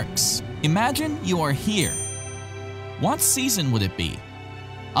how it works. Imagine you are here. What season would it be?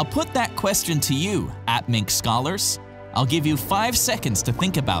 I'll put that question to you, appMink scholars. I'll give you 5 seconds to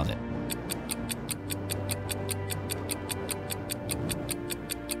think about it.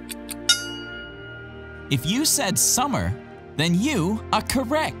 If you said summer, then you are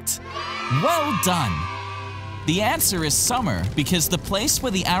correct. Well done! The answer is summer because the place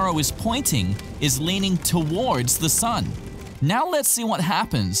where the arrow is pointing is leaning towards the sun. Now let's see what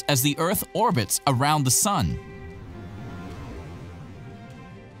happens as the Earth orbits around the sun.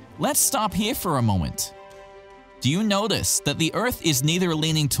 Let's stop here for a moment. Do you notice that the Earth is neither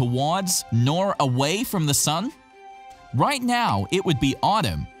leaning towards nor away from the sun? Right now, it would be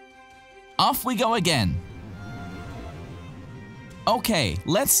autumn. Off we go again. Okay,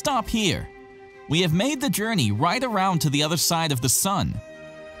 let's stop here. We have made the journey right around to the other side of the sun.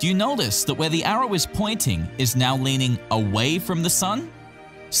 Do you notice that where the arrow is pointing is now leaning away from the sun?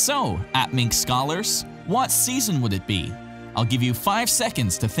 So, appMink scholars, what season would it be? I'll give you 5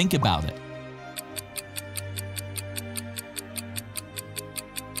 seconds to think about it.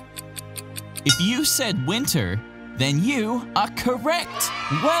 If you said winter, then you are correct.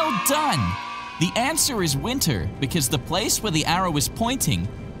 Well done! The answer is winter because the place where the arrow is pointing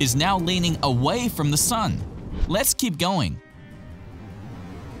is now leaning away from the sun. Let's keep going.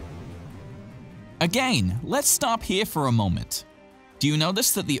 Again, let's stop here for a moment. Do you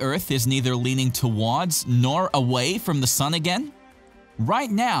notice that the Earth is neither leaning towards nor away from the sun again?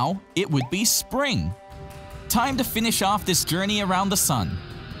 Right now, it would be spring. Time to finish off this journey around the sun.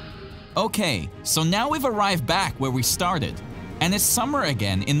 Okay, so now we've arrived back where we started, and it's summer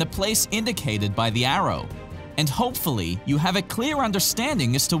again in the place indicated by the arrow. And hopefully, you have a clear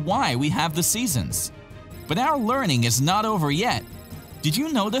understanding as to why we have the seasons. But our learning is not over yet. Did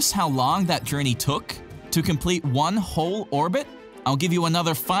you notice how long that journey took to complete one whole orbit? I'll give you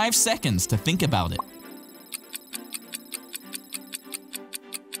another 5 seconds to think about it.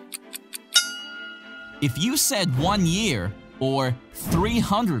 If you said 1 year, or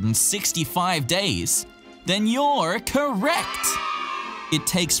 365 days, then you're correct! It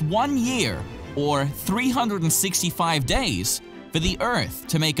takes 1 year, or 365 days, for the Earth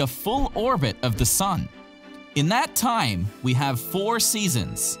to make a full orbit of the Sun. In that time, we have 4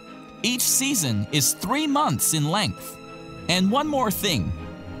 seasons. Each season is 3 months in length. And one more thing.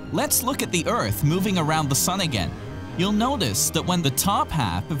 Let's look at the Earth moving around the Sun again. You'll notice that when the top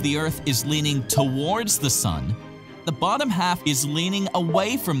half of the Earth is leaning towards the Sun, the bottom half is leaning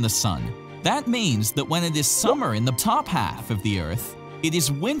away from the sun. That means that when it is summer in the top half of the Earth, it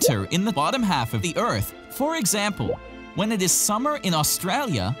is winter in the bottom half of the Earth. For example, when it is summer in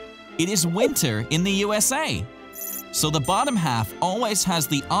Australia, it is winter in the USA. So the bottom half always has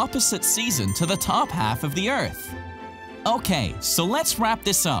the opposite season to the top half of the Earth. Okay, so let's wrap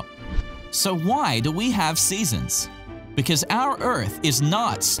this up. So why do we have seasons? Because our Earth is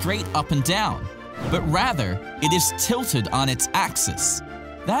not straight up and down, but rather it is tilted on its axis.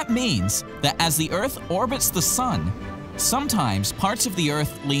 That means that as the Earth orbits the Sun, sometimes parts of the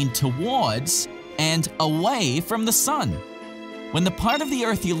Earth lean towards and away from the Sun. When the part of the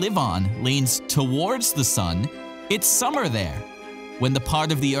Earth you live on leans towards the Sun, it's summer there. When the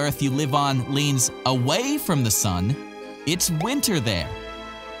part of the Earth you live on leans away from the Sun, it's winter there.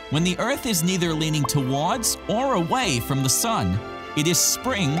 When the Earth is neither leaning towards or away from the Sun, it is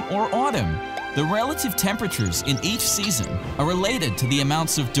spring or autumn. The relative temperatures in each season are related to the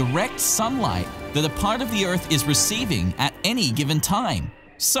amounts of direct sunlight that a part of the Earth is receiving at any given time.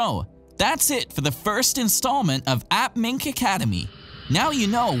 So, that's it for the first installment of appMink Academy. Now you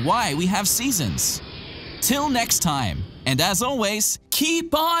know why we have seasons. Till next time, and as always,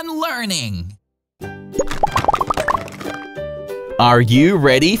 keep on learning! Are you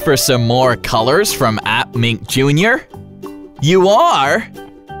ready for some more colors from appMink Jr.? You are?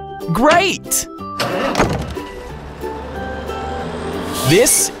 Great!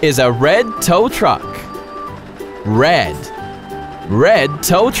 This is a red tow truck. Red. Red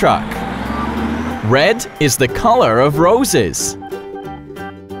tow truck. Red is the color of roses.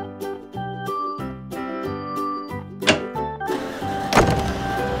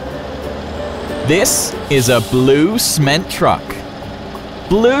 This is a blue cement truck.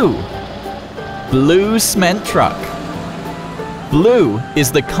 Blue. Blue cement truck. Blue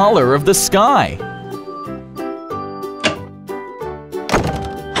is the color of the sky.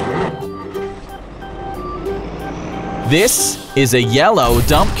 This is a yellow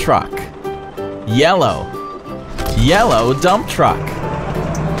dump truck. Yellow. Yellow dump truck.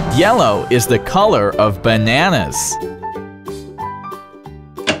 Yellow is the color of bananas.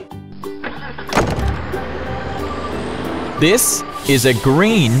 This is a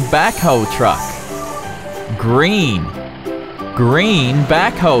green backhoe truck. Green. Green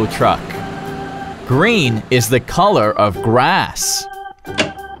backhoe truck. Green is the color of grass.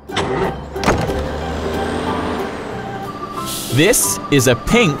 This is a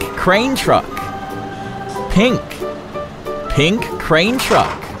pink crane truck. Pink. Pink crane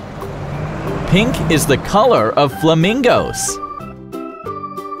truck. Pink is the color of flamingos.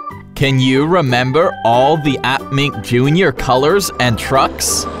 Can you remember all the appMink Junior colors and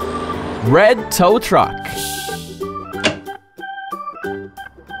trucks? Red tow truck.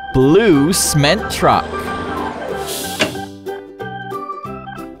 Blue cement truck.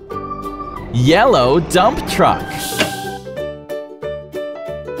 Yellow dump truck.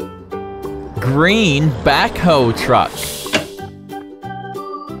 Green backhoe truck.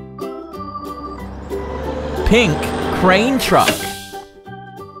 Pink crane truck.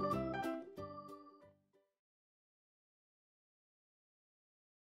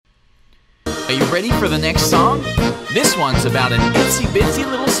 Are you ready for the next song? This one's about an itsy-bitsy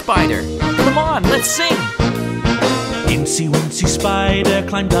little spider. Come on, let's sing! Incy-wincy spider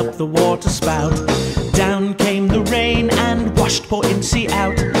climbed up the water spout. Down came the rain and washed poor Incy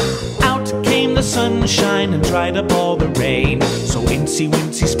out. Out came the sunshine and dried up all the rain. So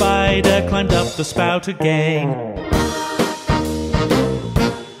Incy-wincy spider climbed up the spout again.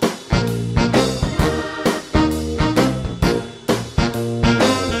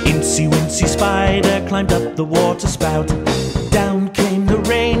 Incy-wincy spider climbed up the water spout. Down came the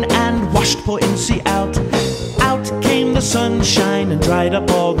rain and washed poor Incy out. Out came the sunshine and dried up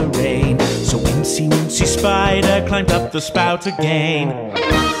all the rain. So Incy-wincy spider climbed up the spout again.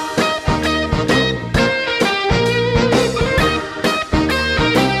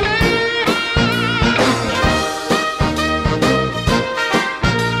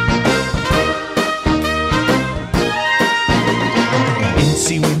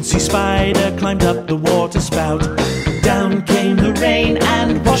 Incy-wincy spider climbed up the water spout. Down came the rain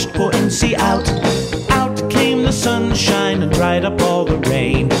and washed poor Incy out. Out came the sunshine and dried up all the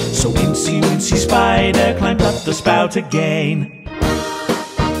rain. So Incy-wincy spider climbed up the spout again.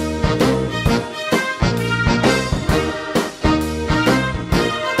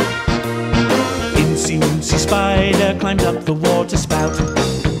 Incy-wincy spider climbed up the water spout.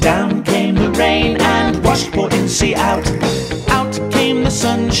 Down came the rain and washed poor Incy out. Out came the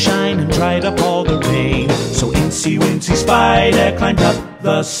sunshine and dried up all the rain. So Incy-wincy spider climbed up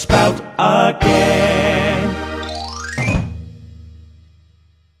the spout again.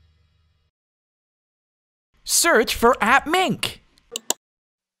 Search for appMink.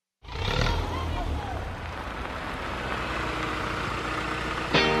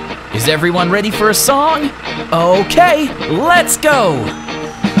 Is everyone ready for a song? Okay, let's go!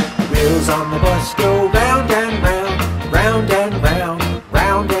 Wheels on the bus go round and round, round and round,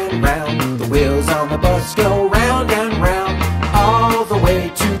 round and round. The wheels on the bus go round and round, all the way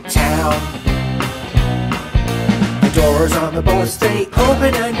to town. The doors on the bus, they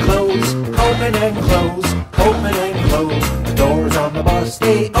open and close, open and close, open and close. The doors on the bus,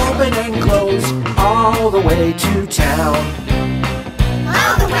 they open and close, all the way to town.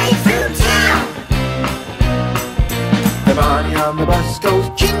 All the way through town. The money on the bus goes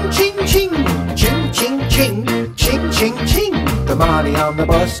ching, ching, ching, ching, ching, ching, ching, ching, ching. The money on the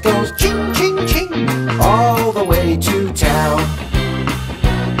bus goes ching, ching, ching, all the way to town.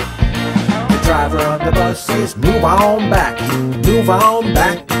 The driver on the bus says move on back, move on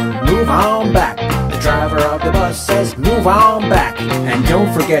back, move on back. The driver of the bus says move on back, and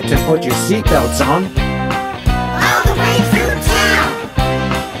don't forget to put your seatbelts on. All the way through town.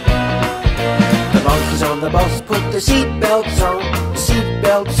 The monkeys on the bus put the seatbelts on, the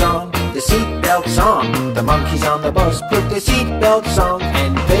seatbelts on, the seatbelts on. The monkeys on the bus put the seatbelts on,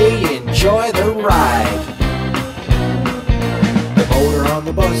 and they enjoy the ride.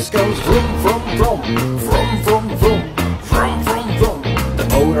 the bus goes vroom, vroom, vroom, vroom, vroom, vroom, vroom, vroom, vroom. The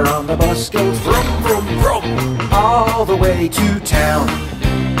motor on the bus goes vroom, vroom, vroom, all the way to town.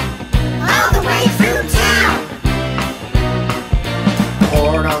 All the way through town. The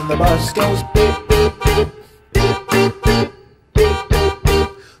horn on the bus goes beep, beep, beep, beep, beep, beep, beep, beep, beep.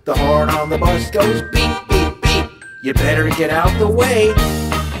 The horn on the bus goes beep, beep, beep. You better get out the way.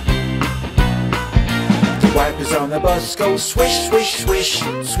 The wipers on the bus go swish, swish, swish,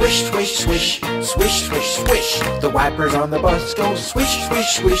 swish, swish, swish, swish, swish, swish. The wipers on the bus go swish,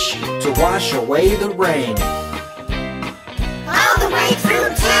 swish, swish to wash away the rain. All the way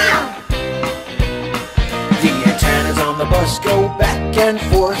through town. The antennas on the bus go back and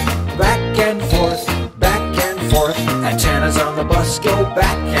forth, back and forth, back and forth. Antennas on the bus go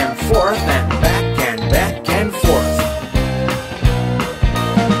back and forth and back and back and forth.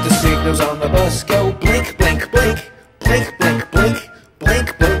 The signals on the bus go blink, blink, blink, blink, blink, blink,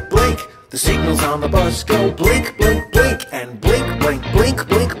 blink, blink, blink. The signals on the bus go blink, blink, blink, and blink, blink, blink,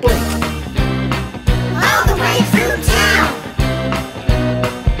 blink, blink. All the way through town.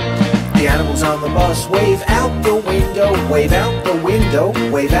 The animals on the bus wave out the window, wave out the window,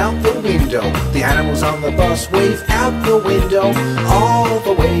 wave out the window. The animals on the bus wave out the window, all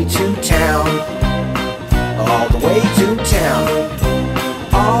the way to town. All the way to town.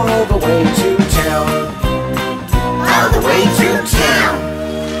 All the way to town. All the way to town.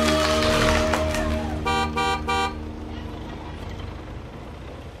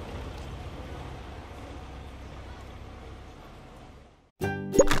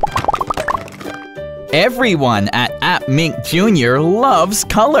 Everyone at appMink Jr. loves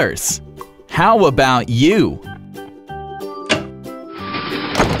colors. How about you?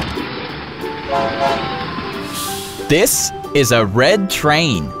 This is a red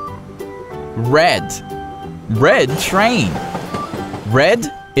train. Red. Red train.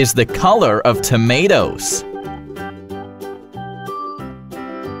 Red is the color of tomatoes.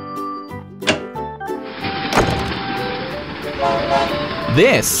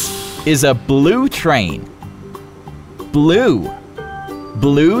 This is a blue train. Blue.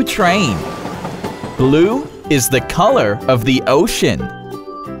 Blue train. Blue is the color of the ocean.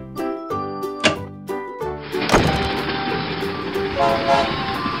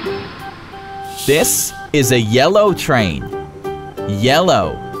 This is a yellow train.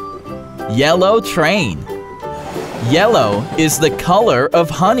 Yellow. Yellow train. Yellow is the color of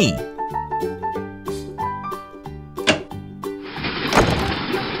honey.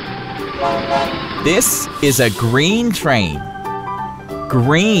 This is a green train.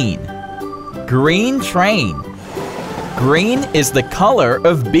 Green. Green train. Green is the color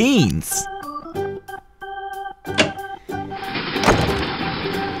of beans.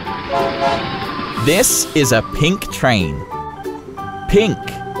 This is a pink train. Pink.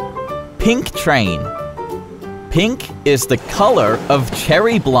 Pink train. Pink is the color of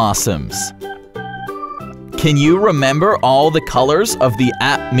cherry blossoms. Can you remember all the colors of the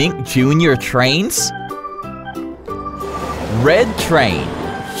appMink Jr. trains? Red train.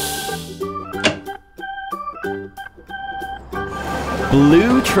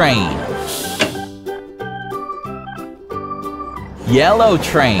 Blue train. Yellow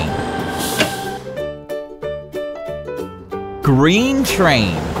train. Green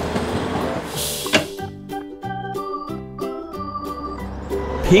train.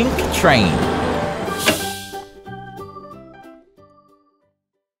 Pink train.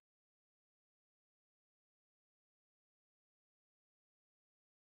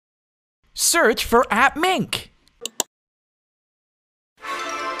 Search for appMink.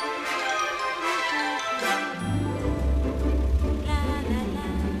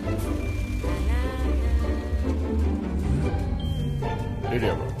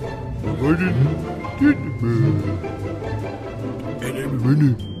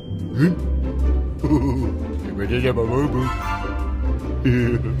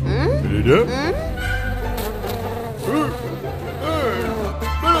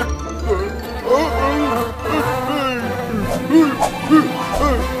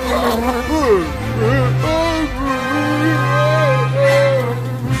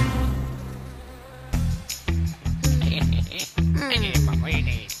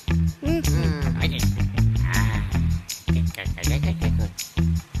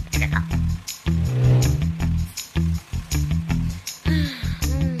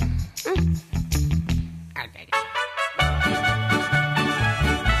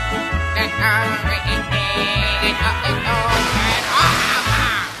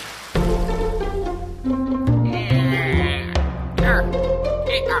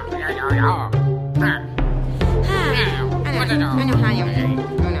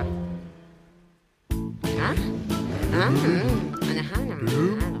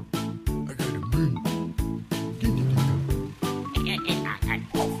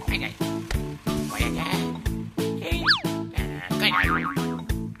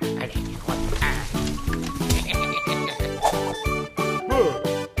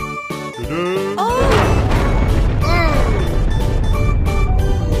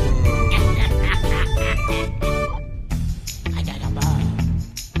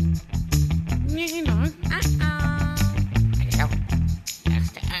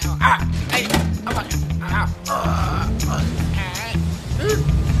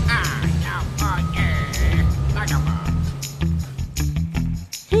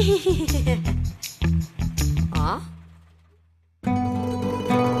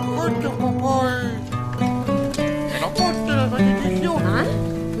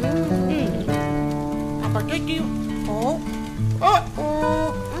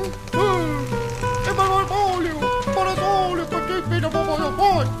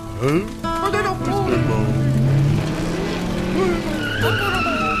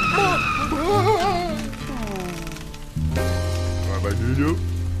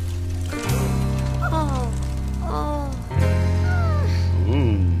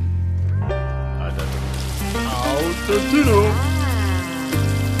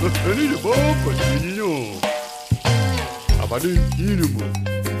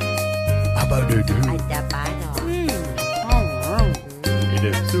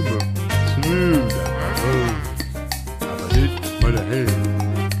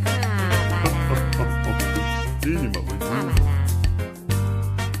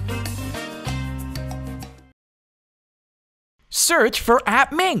 Search for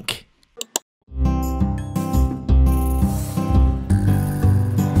appMink.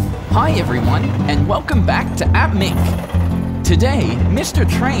 Hi everyone, and welcome back to appMink. Today, Mr.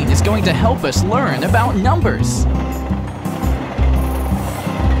 Train is going to help us learn about numbers.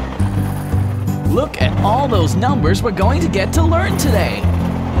 Look at all those numbers we're going to get to learn today.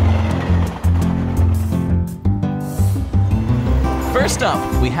 First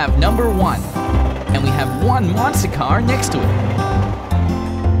up, we have number 1, and we have one monster car next to it.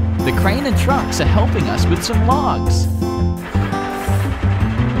 The crane and trucks are helping us with some logs.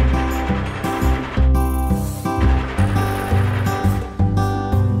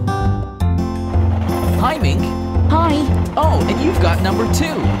 Hi, Mink. Hi. Oh, and you've got number 2,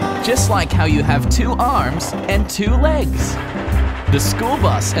 just like how you have 2 arms and 2 legs. The school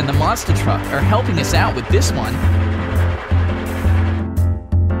bus and the monster truck are helping us out with this one.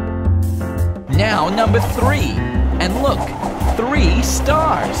 Now number 3, and look, 3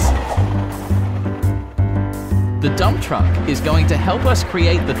 stars. The dump truck is going to help us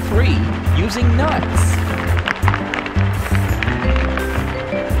create the 3 using nuts.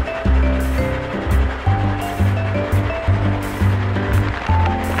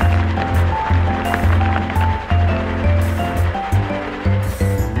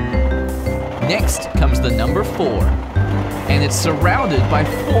 Next comes the number 4, and it's surrounded by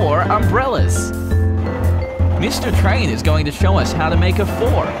 4 umbrellas. Mr. Train is going to show us how to make a 4.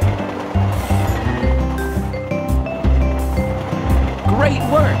 Great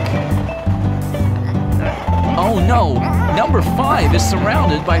work! Oh no, number 5 is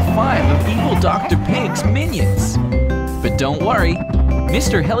surrounded by 5 of evil Dr. Pig's minions. But don't worry,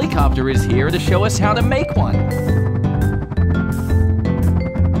 Mr. Helicopter is here to show us how to make one.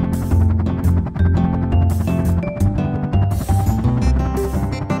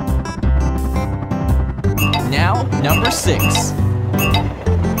 Now, number 6.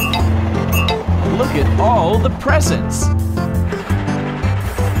 Look at all the presents.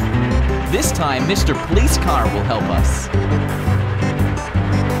 This time, Mr. Police Car will help us.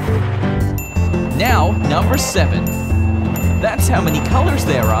 Now, number 7. That's how many colors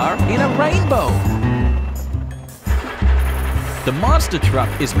there are in a rainbow. The monster truck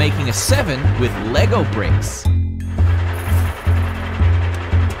is making a 7 with Lego bricks.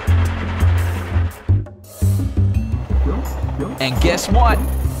 And guess what?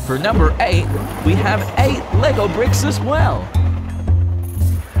 For number 8, we have 8 Lego bricks as well.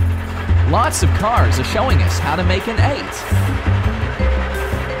 Lots of cars are showing us how to make an 8.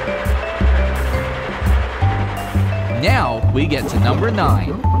 Now we get to number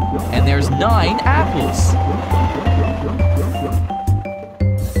 9, and there's 9 apples.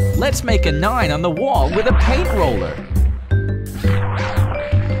 Let's make a 9 on the wall with a paint roller.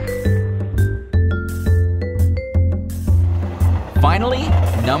 Finally,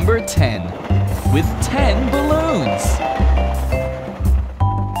 number 10, with 10 balloons.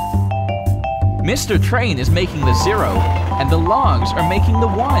 Mr. Train is making the 0, and the logs are making the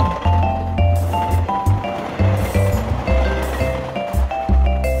 1.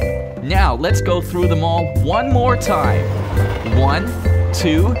 Now let's go through them all one more time. 1,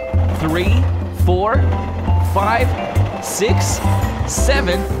 2, 3, 4, 5, 6,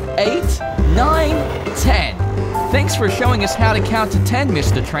 7, 8, 9, 10. Thanks for showing us how to count to 10,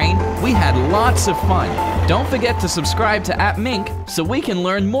 Mr. Train. We had lots of fun. Don't forget to subscribe to appMink so we can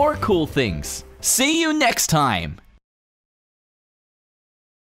learn more cool things. See you next time.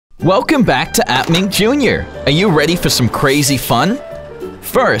 Welcome back to appMink Jr. Are you ready for some crazy fun?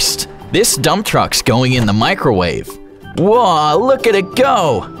 First, this dump truck's going in the microwave. Whoa, look at it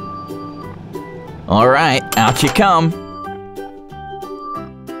go! Alright, out you come.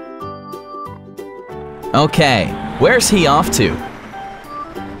 Okay, where's he off to?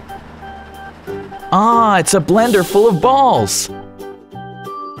 Ah, it's a blender full of balls.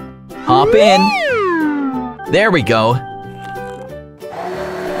 Hop in. There we go.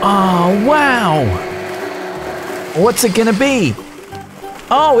 Oh, wow! What's it gonna be?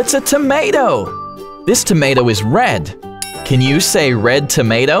 Oh, it's a tomato! This tomato is red. Can you say red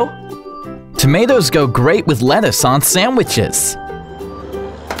tomato? Tomatoes go great with lettuce on sandwiches.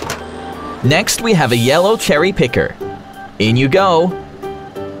 Next, we have a yellow cherry picker. In you go.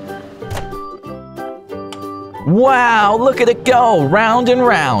 Wow, look at it go, round and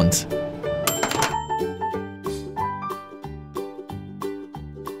round.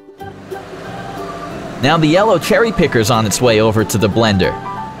 Now the yellow cherry picker's on its way over to the blender.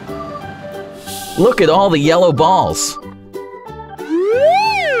 Look at all the yellow balls.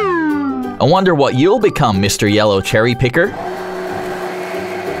 I wonder what you'll become, Mr. Yellow Cherry Picker.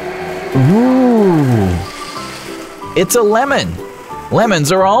 Ooh! It's a lemon.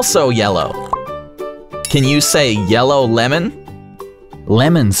 Lemons are also yellow. Can you say yellow lemon?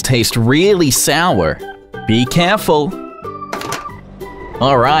 Lemons taste really sour. Be careful.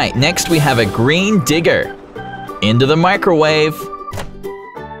 Alright, next we have a green digger. Into the microwave.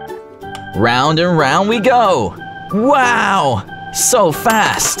 Round and round we go. Wow! So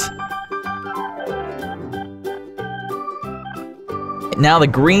fast. Now the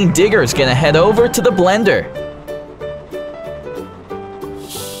green digger is gonna head over to the blender.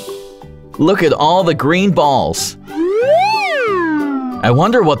 Look at all the green balls. I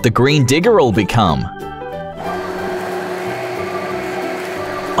wonder what the green digger will become.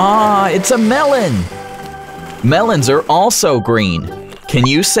 Ah, it's a melon! Melons are also green. Can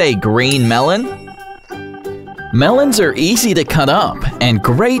you say green melon? Melons are easy to cut up and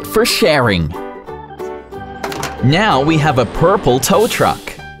great for sharing. Now we have a purple tow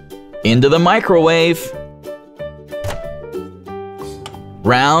truck. Into the microwave.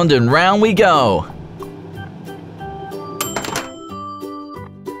 Round and round we go.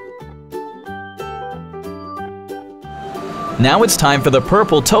 Now it's time for the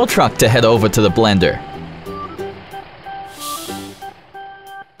purple tow truck to head over to the blender.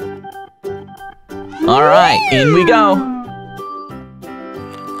 Alright, in we go.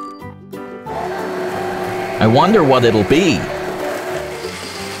 I wonder what it'll be.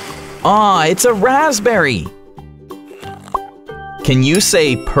 Ah, it's a raspberry. Can you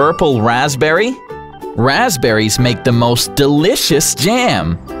say purple raspberry? Raspberries make the most delicious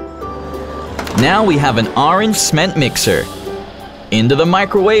jam. Now we have an orange cement mixer. Into the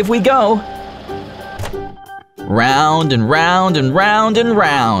microwave we go. Round and round and round and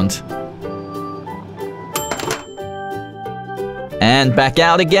round. And back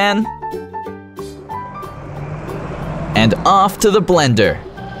out again. And off to the blender.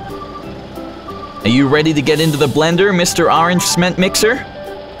 Are you ready to get into the blender, Mr. Orange Cement Mixer?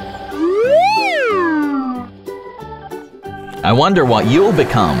 I wonder what you'll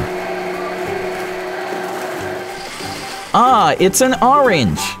become. Ah, it's an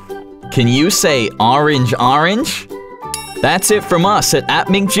orange. Can you say orange orange? That's it from us at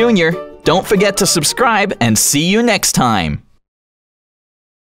appMink Jr. Don't forget to subscribe and see you next time.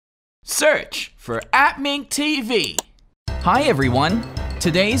 Search for appMink TV. Hi everyone.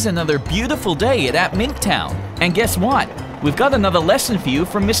 Today's another beautiful day at appMink Town. And guess what? We've got another lesson for you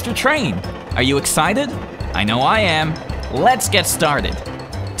from Mr. Train. Are you excited? I know I am. Let's get started.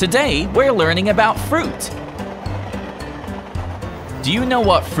 Today, we're learning about fruit. Do you know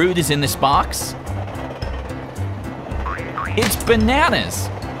what fruit is in this box? It's bananas.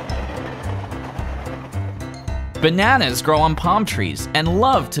 Bananas grow on palm trees and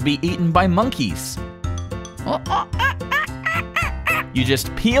love to be eaten by monkeys. You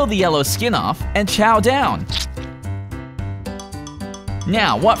just peel the yellow skin off and chow down.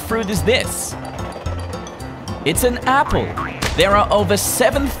 Now, what fruit is this? It's an apple. There are over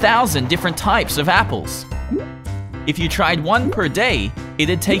 7,000 different types of apples. If you tried one per day,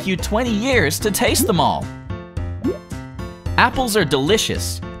 it'd take you 20 years to taste them all. Apples are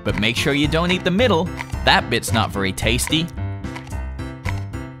delicious, but make sure you don't eat the middle. That bit's not very tasty.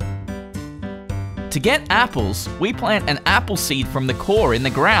 To get apples, we plant an apple seed from the core in the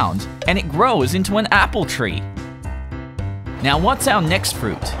ground, and it grows into an apple tree. Now what's our next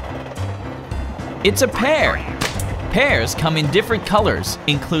fruit? It's a pear. Pears come in different colors,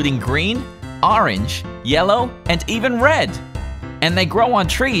 including green, orange, yellow, and even red. And they grow on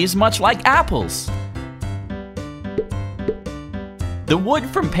trees much like apples. The wood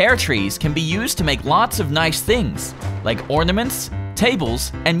from pear trees can be used to make lots of nice things, like ornaments,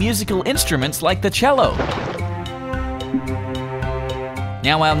 tables, and musical instruments like the cello.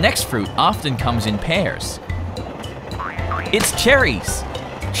 Now our next fruit often comes in pairs. It's cherries.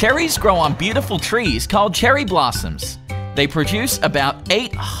 Cherries grow on beautiful trees called cherry blossoms. They produce about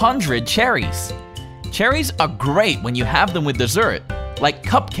 800 cherries. Cherries are great when you have them with dessert, like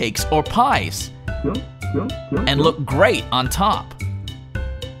cupcakes or pies, and look great on top.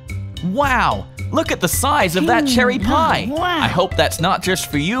 Wow! Look at the size of that cherry pie! Wow. I hope that's not just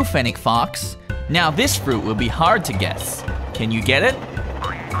for you, Fennec Fox. Now this fruit will be hard to guess. Can you get it?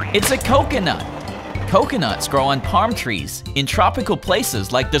 It's a coconut. Coconuts grow on palm trees in tropical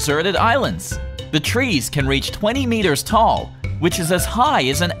places like deserted islands. The trees can reach 20 meters tall, which is as high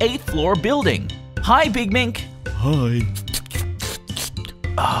as an 8th floor building. Hi, Big Mink. Hi.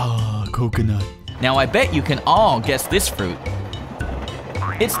 Ah, coconut. Now I bet you can all guess this fruit.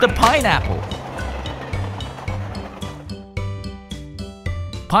 It's the pineapple.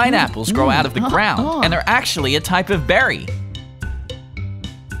 Pineapples grow out of the ground and are actually a type of berry.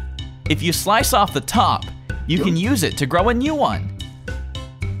 If you slice off the top, you can use it to grow a new one.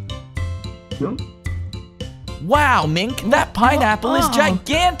 Wow, Mink, that pineapple is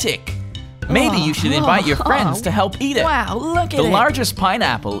gigantic! Maybe you should invite your friends to help eat it. Wow, look at it! The largest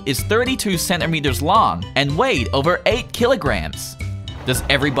pineapple is 32 centimeters long and weighed over 8 kilograms. Does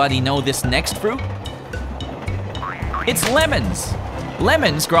everybody know this next fruit? It's lemons.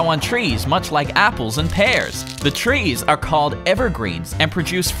 Lemons grow on trees much like apples and pears. The trees are called evergreens and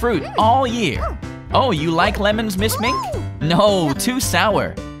produce fruit all year. Oh, you like lemons, Miss Mink? No, too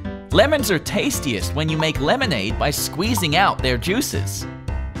sour. Lemons are tastiest when you make lemonade by squeezing out their juices.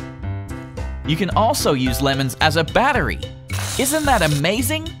 You can also use lemons as a battery. Isn't that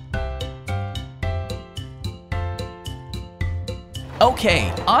amazing?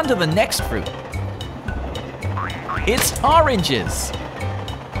 Okay, on to the next fruit. It's oranges.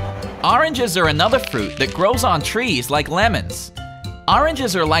 Oranges are another fruit that grows on trees like lemons.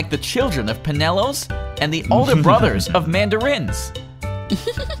 Oranges are like the children of Pinellos and the older brothers of mandarins.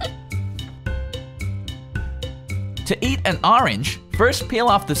 To eat an orange, first peel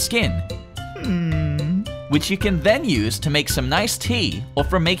off the skin, which you can then use to make some nice tea or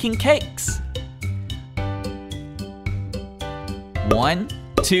for making cakes. 1,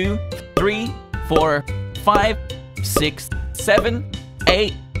 2, 3, 4, 5, 6, 7,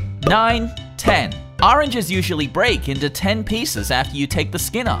 8, 9, 10. Oranges usually break into 10 pieces after you take the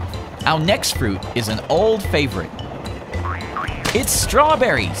skin off. Our next fruit is an old favorite. It's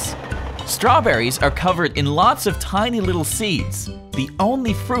strawberries. Strawberries are covered in lots of tiny little seeds, the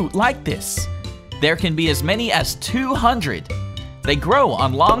only fruit like this. There can be as many as 200. They grow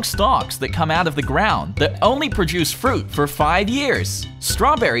on long stalks that come out of the ground that only produce fruit for 5 years.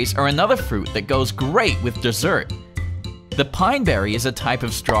 Strawberries are another fruit that goes great with dessert. The pineberry is a type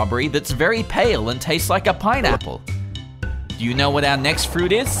of strawberry that's very pale and tastes like a pineapple. Do you know what our next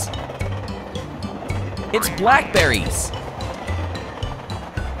fruit is? It's blackberries.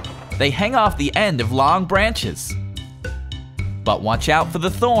 They hang off the end of long branches. But watch out for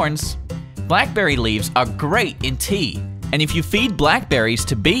the thorns. Blackberry leaves are great in tea, and if you feed blackberries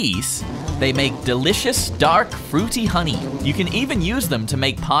to bees, they make delicious, dark, fruity honey. You can even use them to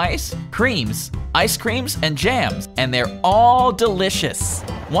make pies, creams, ice creams, and jams, and they're all delicious.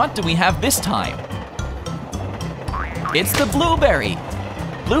 What do we have this time? It's the blueberry.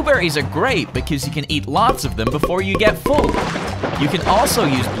 Blueberries are great because you can eat lots of them before you get full. You can also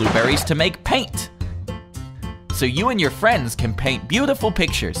use blueberries to make paint, so you and your friends can paint beautiful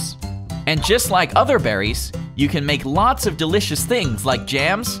pictures. And just like other berries, you can make lots of delicious things like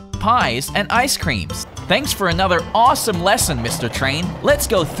jams, pies, and ice creams. Thanks for another awesome lesson, Mr. Train. Let's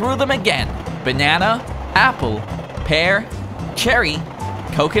go through them again. Banana, apple, pear, cherry,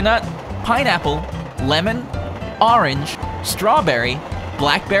 coconut, pineapple, lemon, orange, strawberry,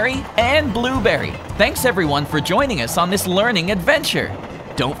 blackberry, and blueberry. Thanks everyone for joining us on this learning adventure.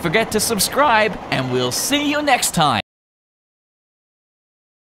 Don't forget to subscribe, and we'll see you next time.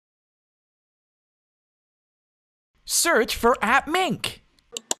 Search for appMink.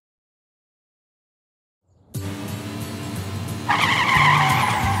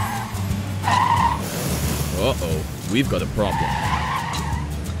 Uh-oh, we've got a problem.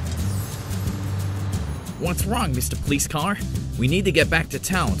 What's wrong, Mr. Police Car? We need to get back to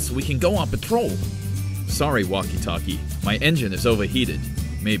town so we can go on patrol. Sorry, walkie-talkie. My engine is overheated.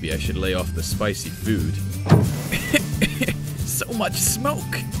 Maybe I should lay off the spicy food. So much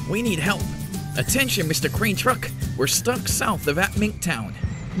smoke. We need help. Attention, Mr. Crane Truck. We're stuck south of appMink Town.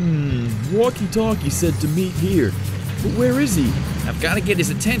 Walkie-talkie said to meet here. But where is he? I've got to get his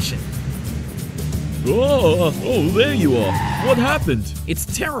attention. Oh, there you are. What happened? It's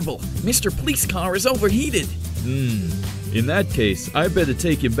terrible. Mr. Police Car is overheated. In that case, I better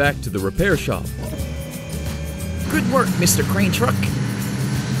take him back to the repair shop. Good work, Mr. Crane Truck.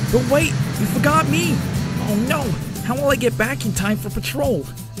 But wait, you forgot me. Oh no, how will I get back in time for patrol?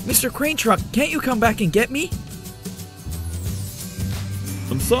 Mr. Crane Truck, can't you come back and get me?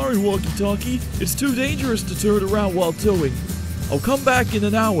 I'm sorry, walkie-talkie. It's too dangerous to turn around while towing. I'll come back in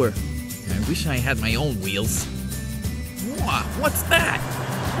an hour. I wish I had my own wheels. Whoa, what's that?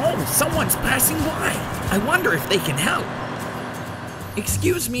 Oh, someone's passing by. I wonder if they can help.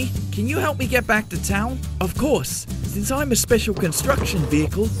 Excuse me, can you help me get back to town? Of course. Since I'm a special construction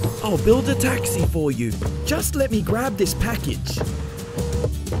vehicle, I'll build a taxi for you. Just let me grab this package.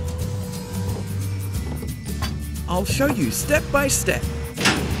 I'll show you step by step.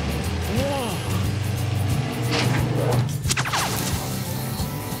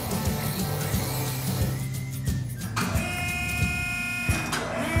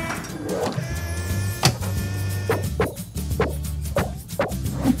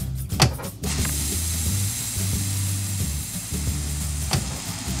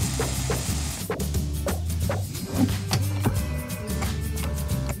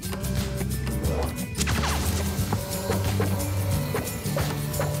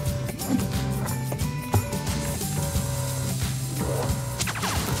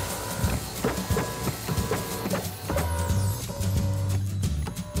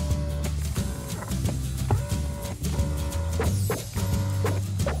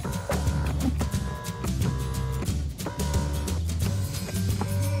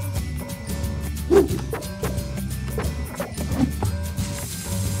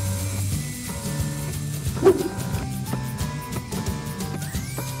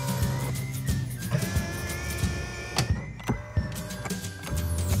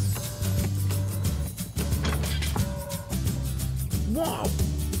 Wow.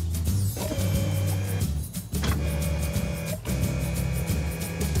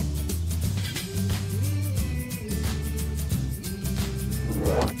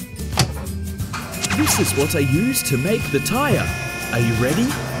 This is what I use to make the tire. Are you ready?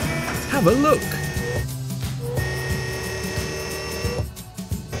 Have a look.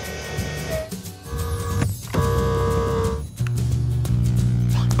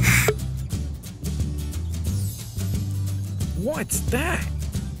 What's that?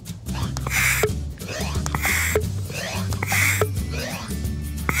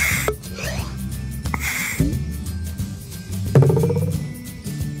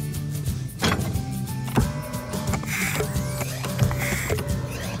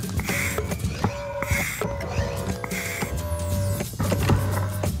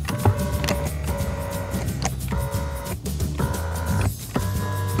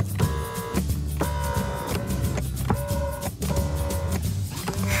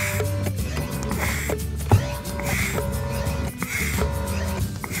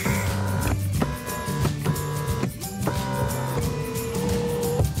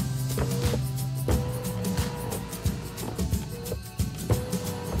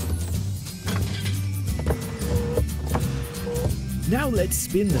 Now let's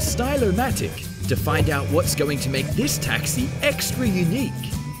spin the Stylo-matic to find out what's going to make this taxi extra unique.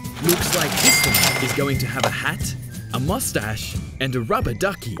 Looks like this one is going to have a hat, a mustache, and a rubber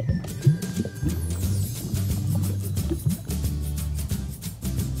ducky.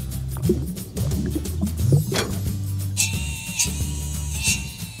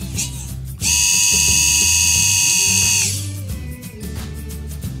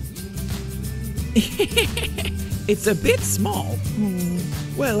 It's a bit small.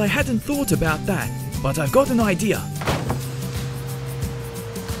 Well, I hadn't thought about that, but I've got an idea.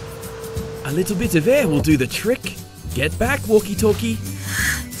 A little bit of air will do the trick. Get back, walkie-talkie.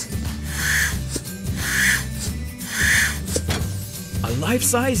 A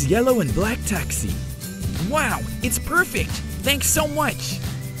life-size yellow and black taxi. Wow, it's perfect. Thanks so much.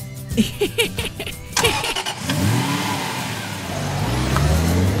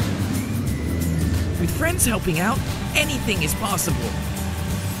 With friends helping out, Anything is possible.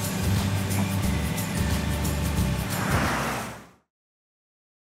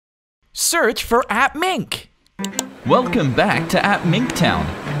 Search for appMink. Welcome back to appMink Town.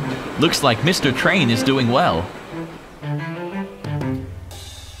 Looks like Mr. Train is doing well.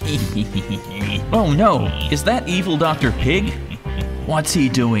 Oh no, is that evil Dr. Pig? What's he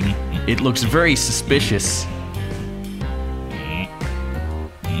doing? It looks very suspicious.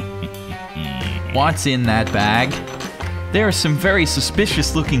 What's in that bag? There are some very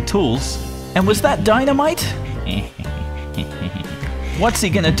suspicious looking tools. And was that dynamite? What's he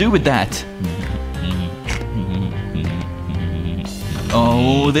gonna do with that?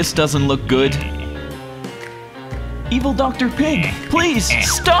 Oh, this doesn't look good. Evil Dr. Pig, please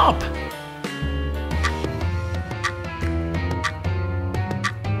stop!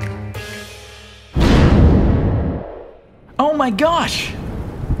 Oh my gosh!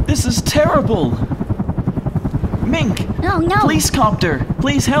 This is terrible! Mink! Oh no! Police copter,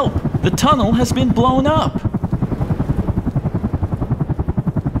 please help! The tunnel has been blown up!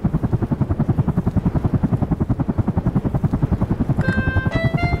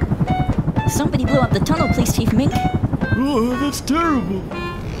 Somebody blew up the tunnel, Police Chief Mink. Oh, that's terrible!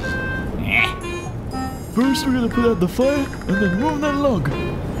 First we're gonna put out the fire, and then move that log.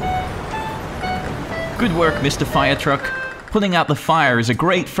 Good work, Mr. Fire Truck. Putting out the fire is a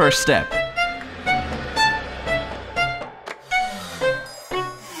great first step.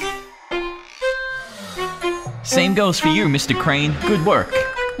 Same goes for you, Mr. Crane. Good work.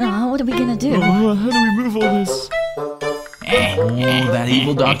 Oh, what are we gonna do? How do we move all this? Oh, that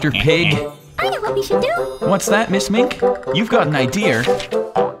evil Dr. Pig. I know what we should do. What's that, Miss Mink? You've got an idea.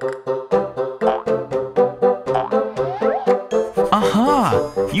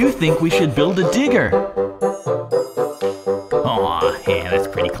 Aha! You think we should build a digger? Aw, yeah, that's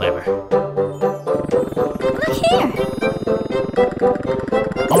pretty clever. Look here.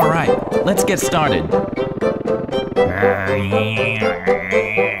 All right, let's get started.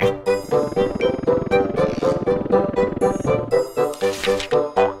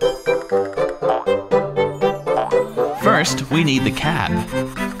 First, we need the cap.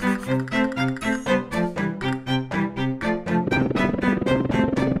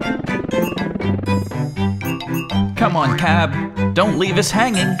 Come on, cab. Don't leave us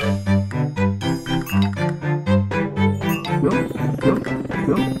hanging.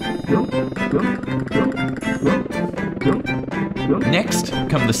 Next,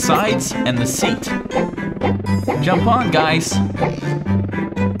 come the sides and the seat. Jump on, guys.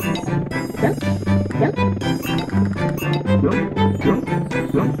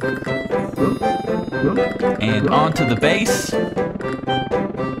 And onto the base.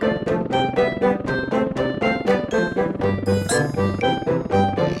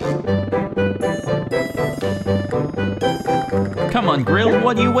 Come on, Grill,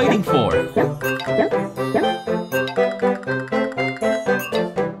 what are you waiting for?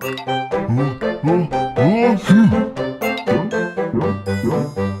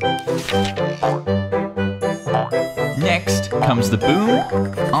 Next comes the boom,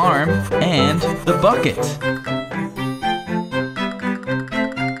 arm, and the bucket.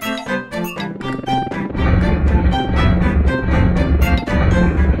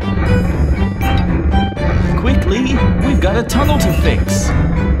 Quickly, we've got a tunnel to fix.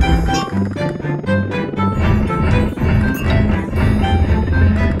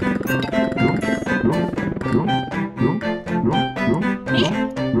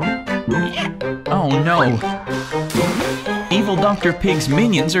 Oh no! Evil Dr. Pig's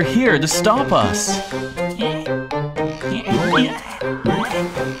minions are here to stop us.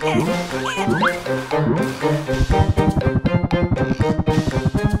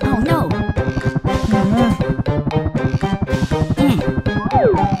 Oh no!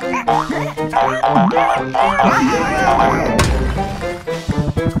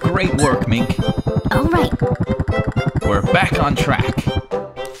 Great work, Mink. All right. We're back on track.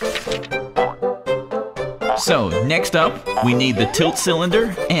 So, next up, we need the tilt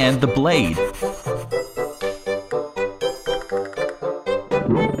cylinder and the blade.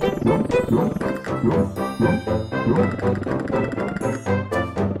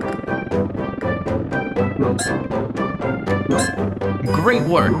 Great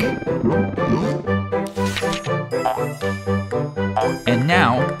work. And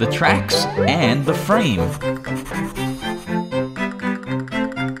now, the tracks and the frame.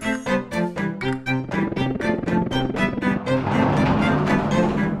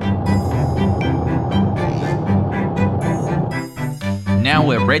 Now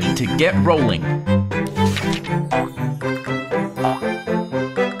we're ready to get rolling.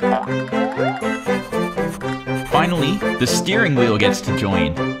 Finally, The steering wheel gets to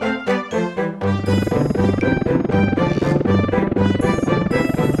join.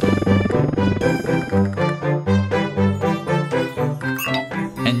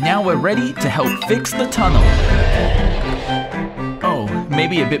 And now we're ready to help fix the tunnel. Oh,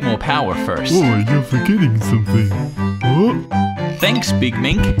 maybe a bit more power first. Oh, you're forgetting something. Oh. Thanks, Big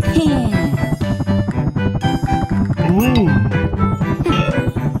Mink. Oh.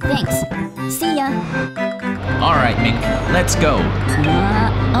 Thanks. See ya. All right, Mink, let's go.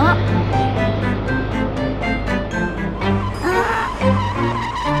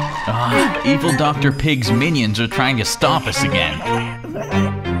 Evil Dr. Pig's minions are trying to stop us again.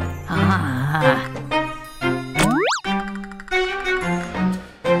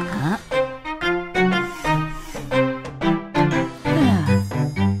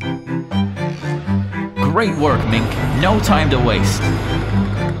 Great work, Mink. No time to waste.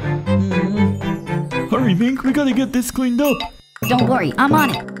 Hurry, Mink, we gotta get this cleaned up. Don't worry, I'm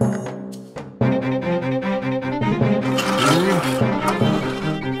on it.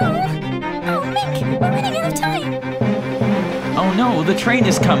 Oh, Mink, we're running out of time. Oh no, the train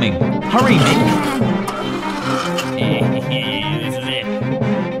is coming. Hurry, Mink. This is it.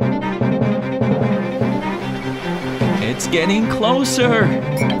 It's getting closer.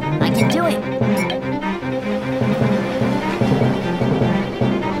 I can do it.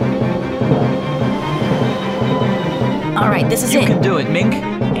 All right, this is You it. can do it, Mink. Oh,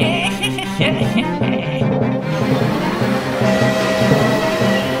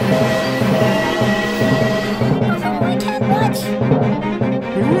 I can't watch.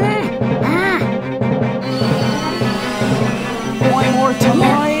 One more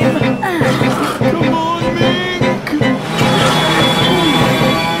time. Come on, Mink!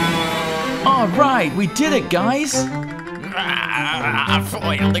 All right, we did it, guys.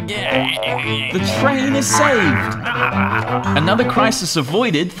 Foiled again. The train is saved. Another crisis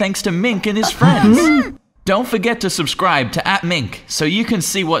avoided thanks to Mink and his friends. Don't forget to subscribe to appMink so you can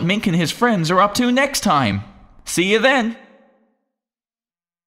see what Mink and his friends are up to next time. See you then.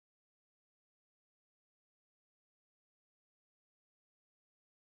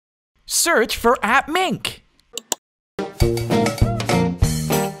 Search for appMink.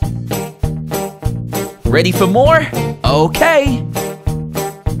 Ready for more? Okay.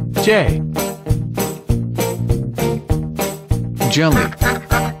 J. Jelly.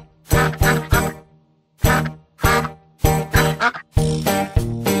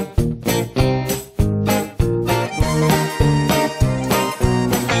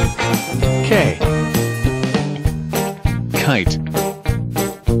 K. Kite.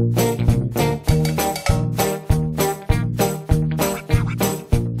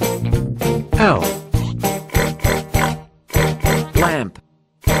 L. Lamp.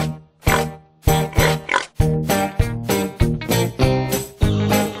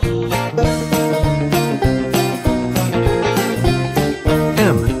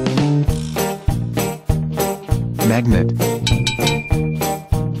 M. Magnet.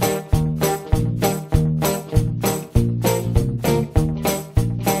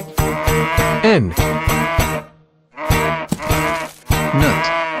 N. Nut.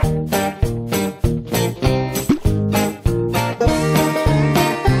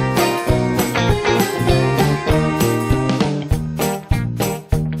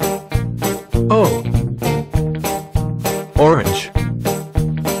 O. Orange.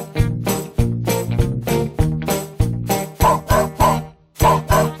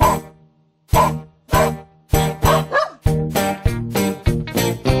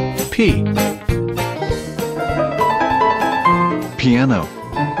 P. Piano.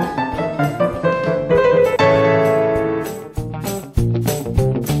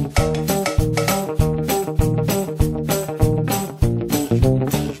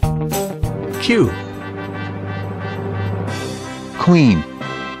 Q. Queen.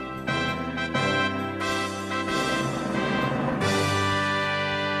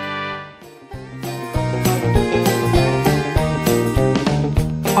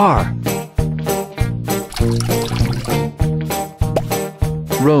 R.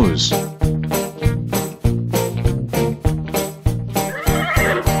 Rose.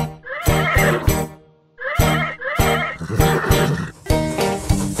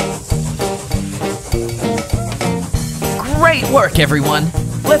 Great work, everyone.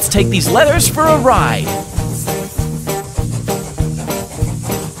 Let's take these letters for a ride.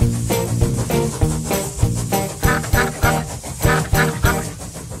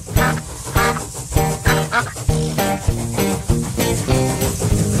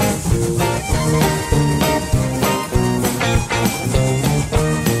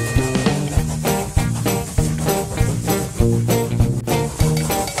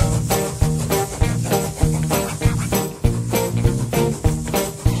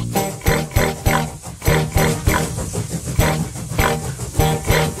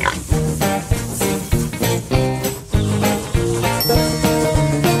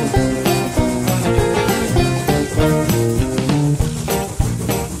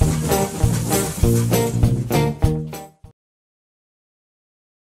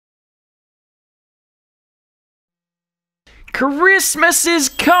 Christmas is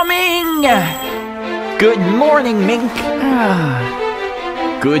coming! Good morning, Mink.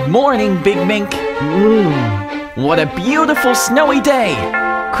 Good morning, Big Mink. What a beautiful snowy day.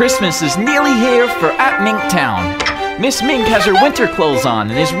 Christmas is nearly here for appMink Town. Miss Mink has her winter clothes on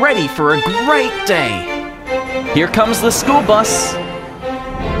and is ready for a great day. Here comes the school bus.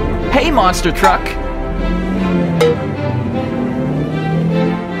 Hey, monster truck.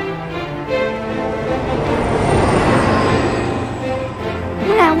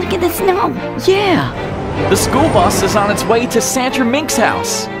 Wow, look at the snow. Yeah. The school bus is on its way to Santa Mink's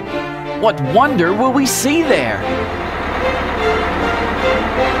house. What wonder will we see there?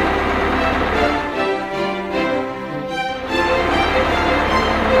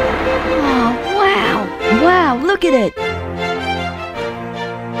 Oh, wow. Wow, look at it.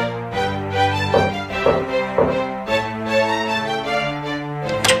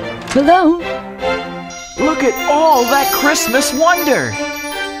 Hello? Look at all that Christmas wonder.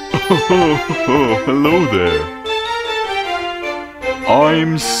 Hello there.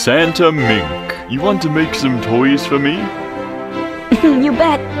 I'm Santa Mink. You want to make some toys for me? You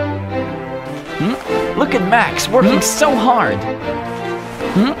bet. Look at Max working so hard.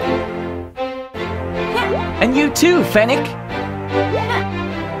 And you too, Fennec.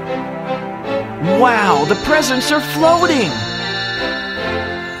 Wow, the presents are floating.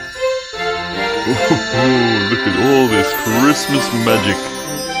 Oh, look at all this Christmas magic.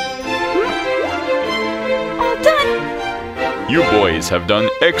 All done. You boys have done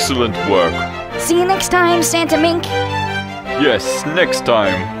excellent work. See you next time, Santa Mink. Yes, next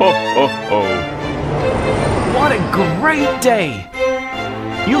time. Ho, ho, ho. What a great day.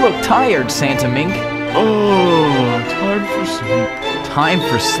 You look tired, Santa Mink. Oh, time for sleep. Time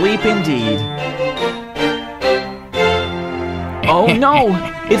for sleep indeed. Oh no,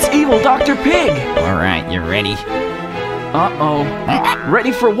 it's evil Dr. Pig. All right, you ready? Uh-oh.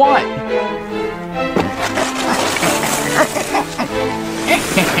 Ready for what?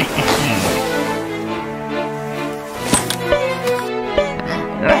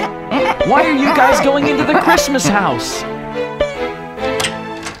 Why are you guys going into the Christmas house?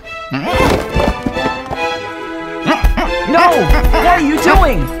 No! What are you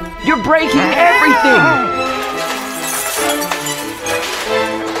doing? You're breaking everything!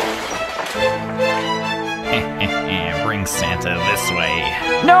 Bring Santa this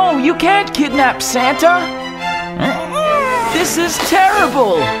way. No, you can't kidnap Santa! This is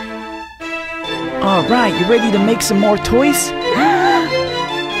terrible! All right, you ready to make some more toys?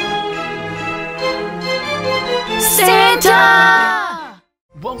 Santa!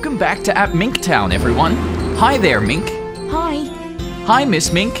 Welcome back to appMink Town, everyone. Hi there, Mink. Hi. Hi,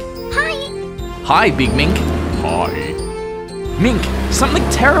 Miss Mink. Hi. Hi, Big Mink. Hi. Mink, something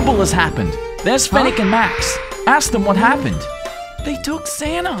terrible has happened. There's Fennec and Max. Ask them what happened. They took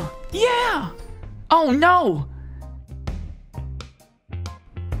Santa. Yeah. Oh, no.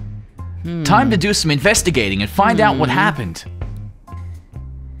 Time to do some investigating and find out what happened.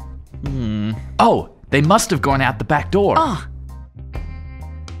 Oh, they must have gone out the back door. Oh.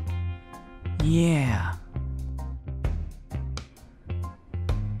 Yeah.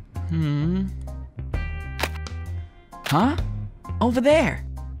 Huh? Over there.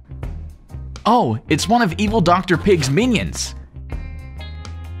 Oh, it's one of evil Dr. Pig's minions.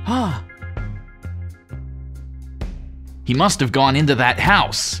 Huh. He must have gone into that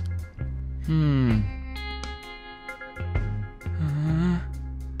house.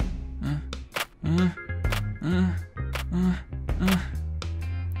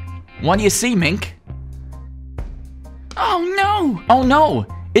 What do you see, Mink? Oh no! Oh no!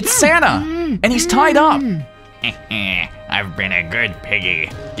 It's Santa! And he's tied up! I've been a good piggy.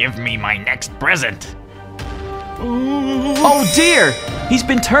 Give me my next present. Oh dear! He's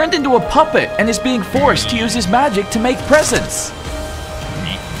been turned into a puppet and is being forced to use his magic to make presents.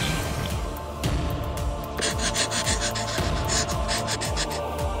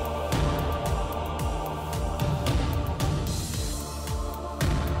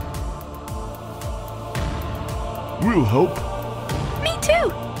 We'll help. Me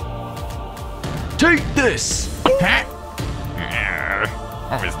too. Take this! Huh?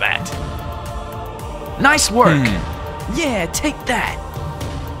 What was that? Nice work! Yeah, take that!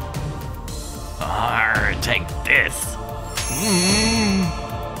 Take this.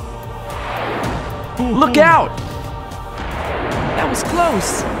 Look out! That was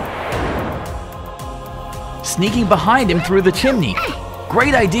close. Sneaking behind him through the chimney.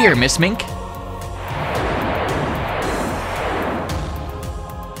 Great idea, Miss Mink.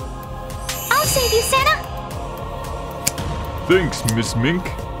 I'll save you, Santa. Thanks, Miss Mink.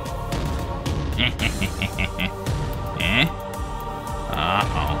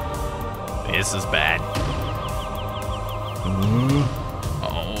 This is bad.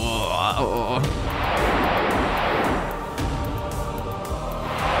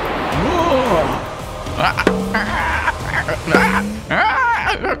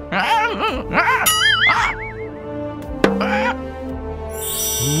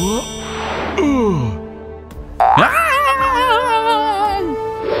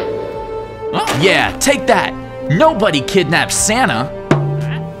 Yeah, take that! Nobody kidnapped Santa!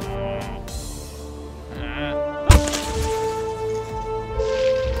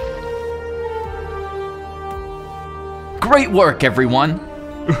 Great work, everyone!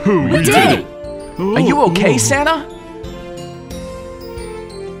 We did it! Are you okay, Santa?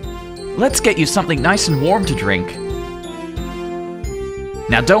 Let's get you something nice and warm to drink.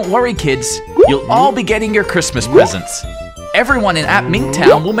 Now don't worry, kids. You'll all be getting your Christmas presents. Everyone in appMink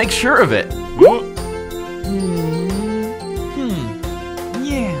Town will make sure of it.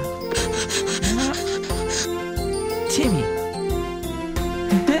 Yeah. Timmy.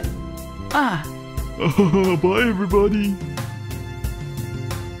 Bye, everybody.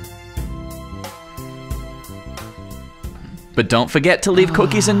 But don't forget to leave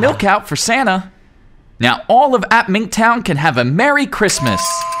cookies and milk out for Santa. Now all of appMink Town can have a Merry Christmas.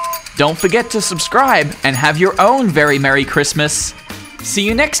 Don't forget to subscribe and have your own very Merry Christmas. See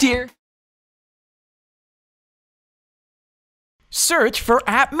you next year. Search for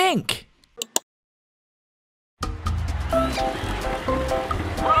appMink.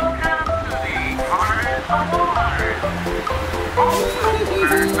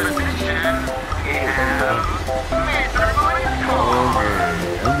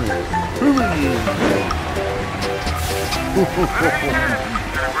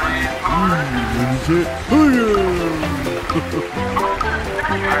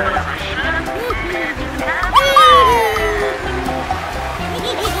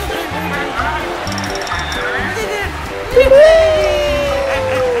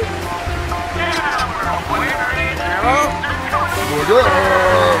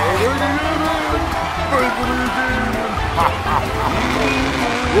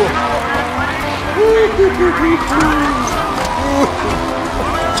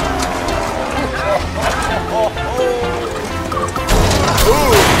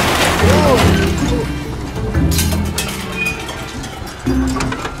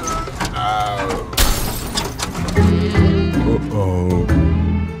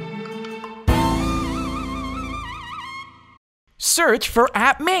 Search for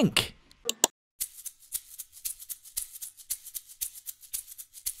appMink.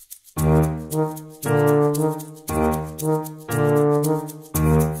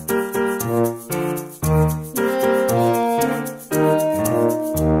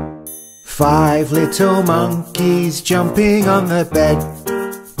 Five little monkeys jumping on the bed.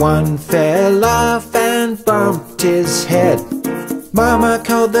 One fell off and bumped his head. Mama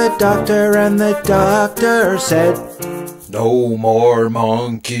called the doctor and the doctor said, "No more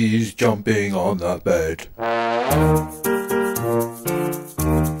monkeys jumping on the bed."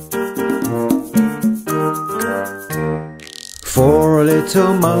 Four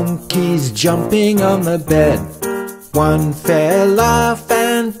little monkeys jumping on the bed. One fell off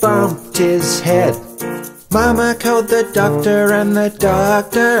and bumped his head. Mama called the doctor and the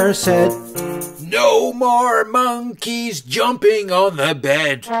doctor said, "No more monkeys jumping on the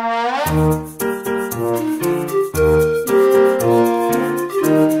bed."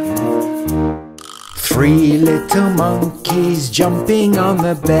 Three little monkeys jumping on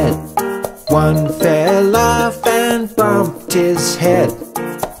the bed. One fell off and bumped his head.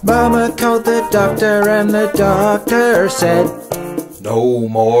 Mama called the doctor and the doctor said, "No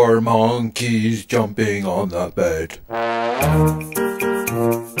more monkeys jumping on the bed."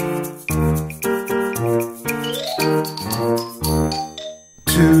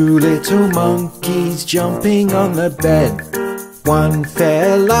 Two little monkeys jumping on the bed. One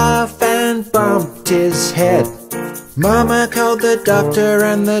fell off and bumped his head. Mama called the doctor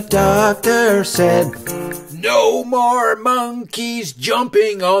and the doctor said, "No more monkeys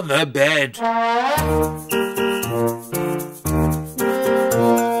jumping on the bed."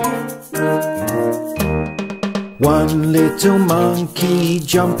 One little monkey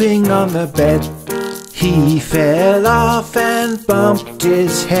jumping on the bed. He fell off and bumped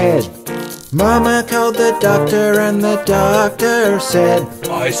his head. Mama called the doctor and the doctor said,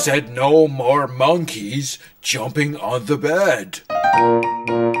 "I said no more monkeys jumping on the bed."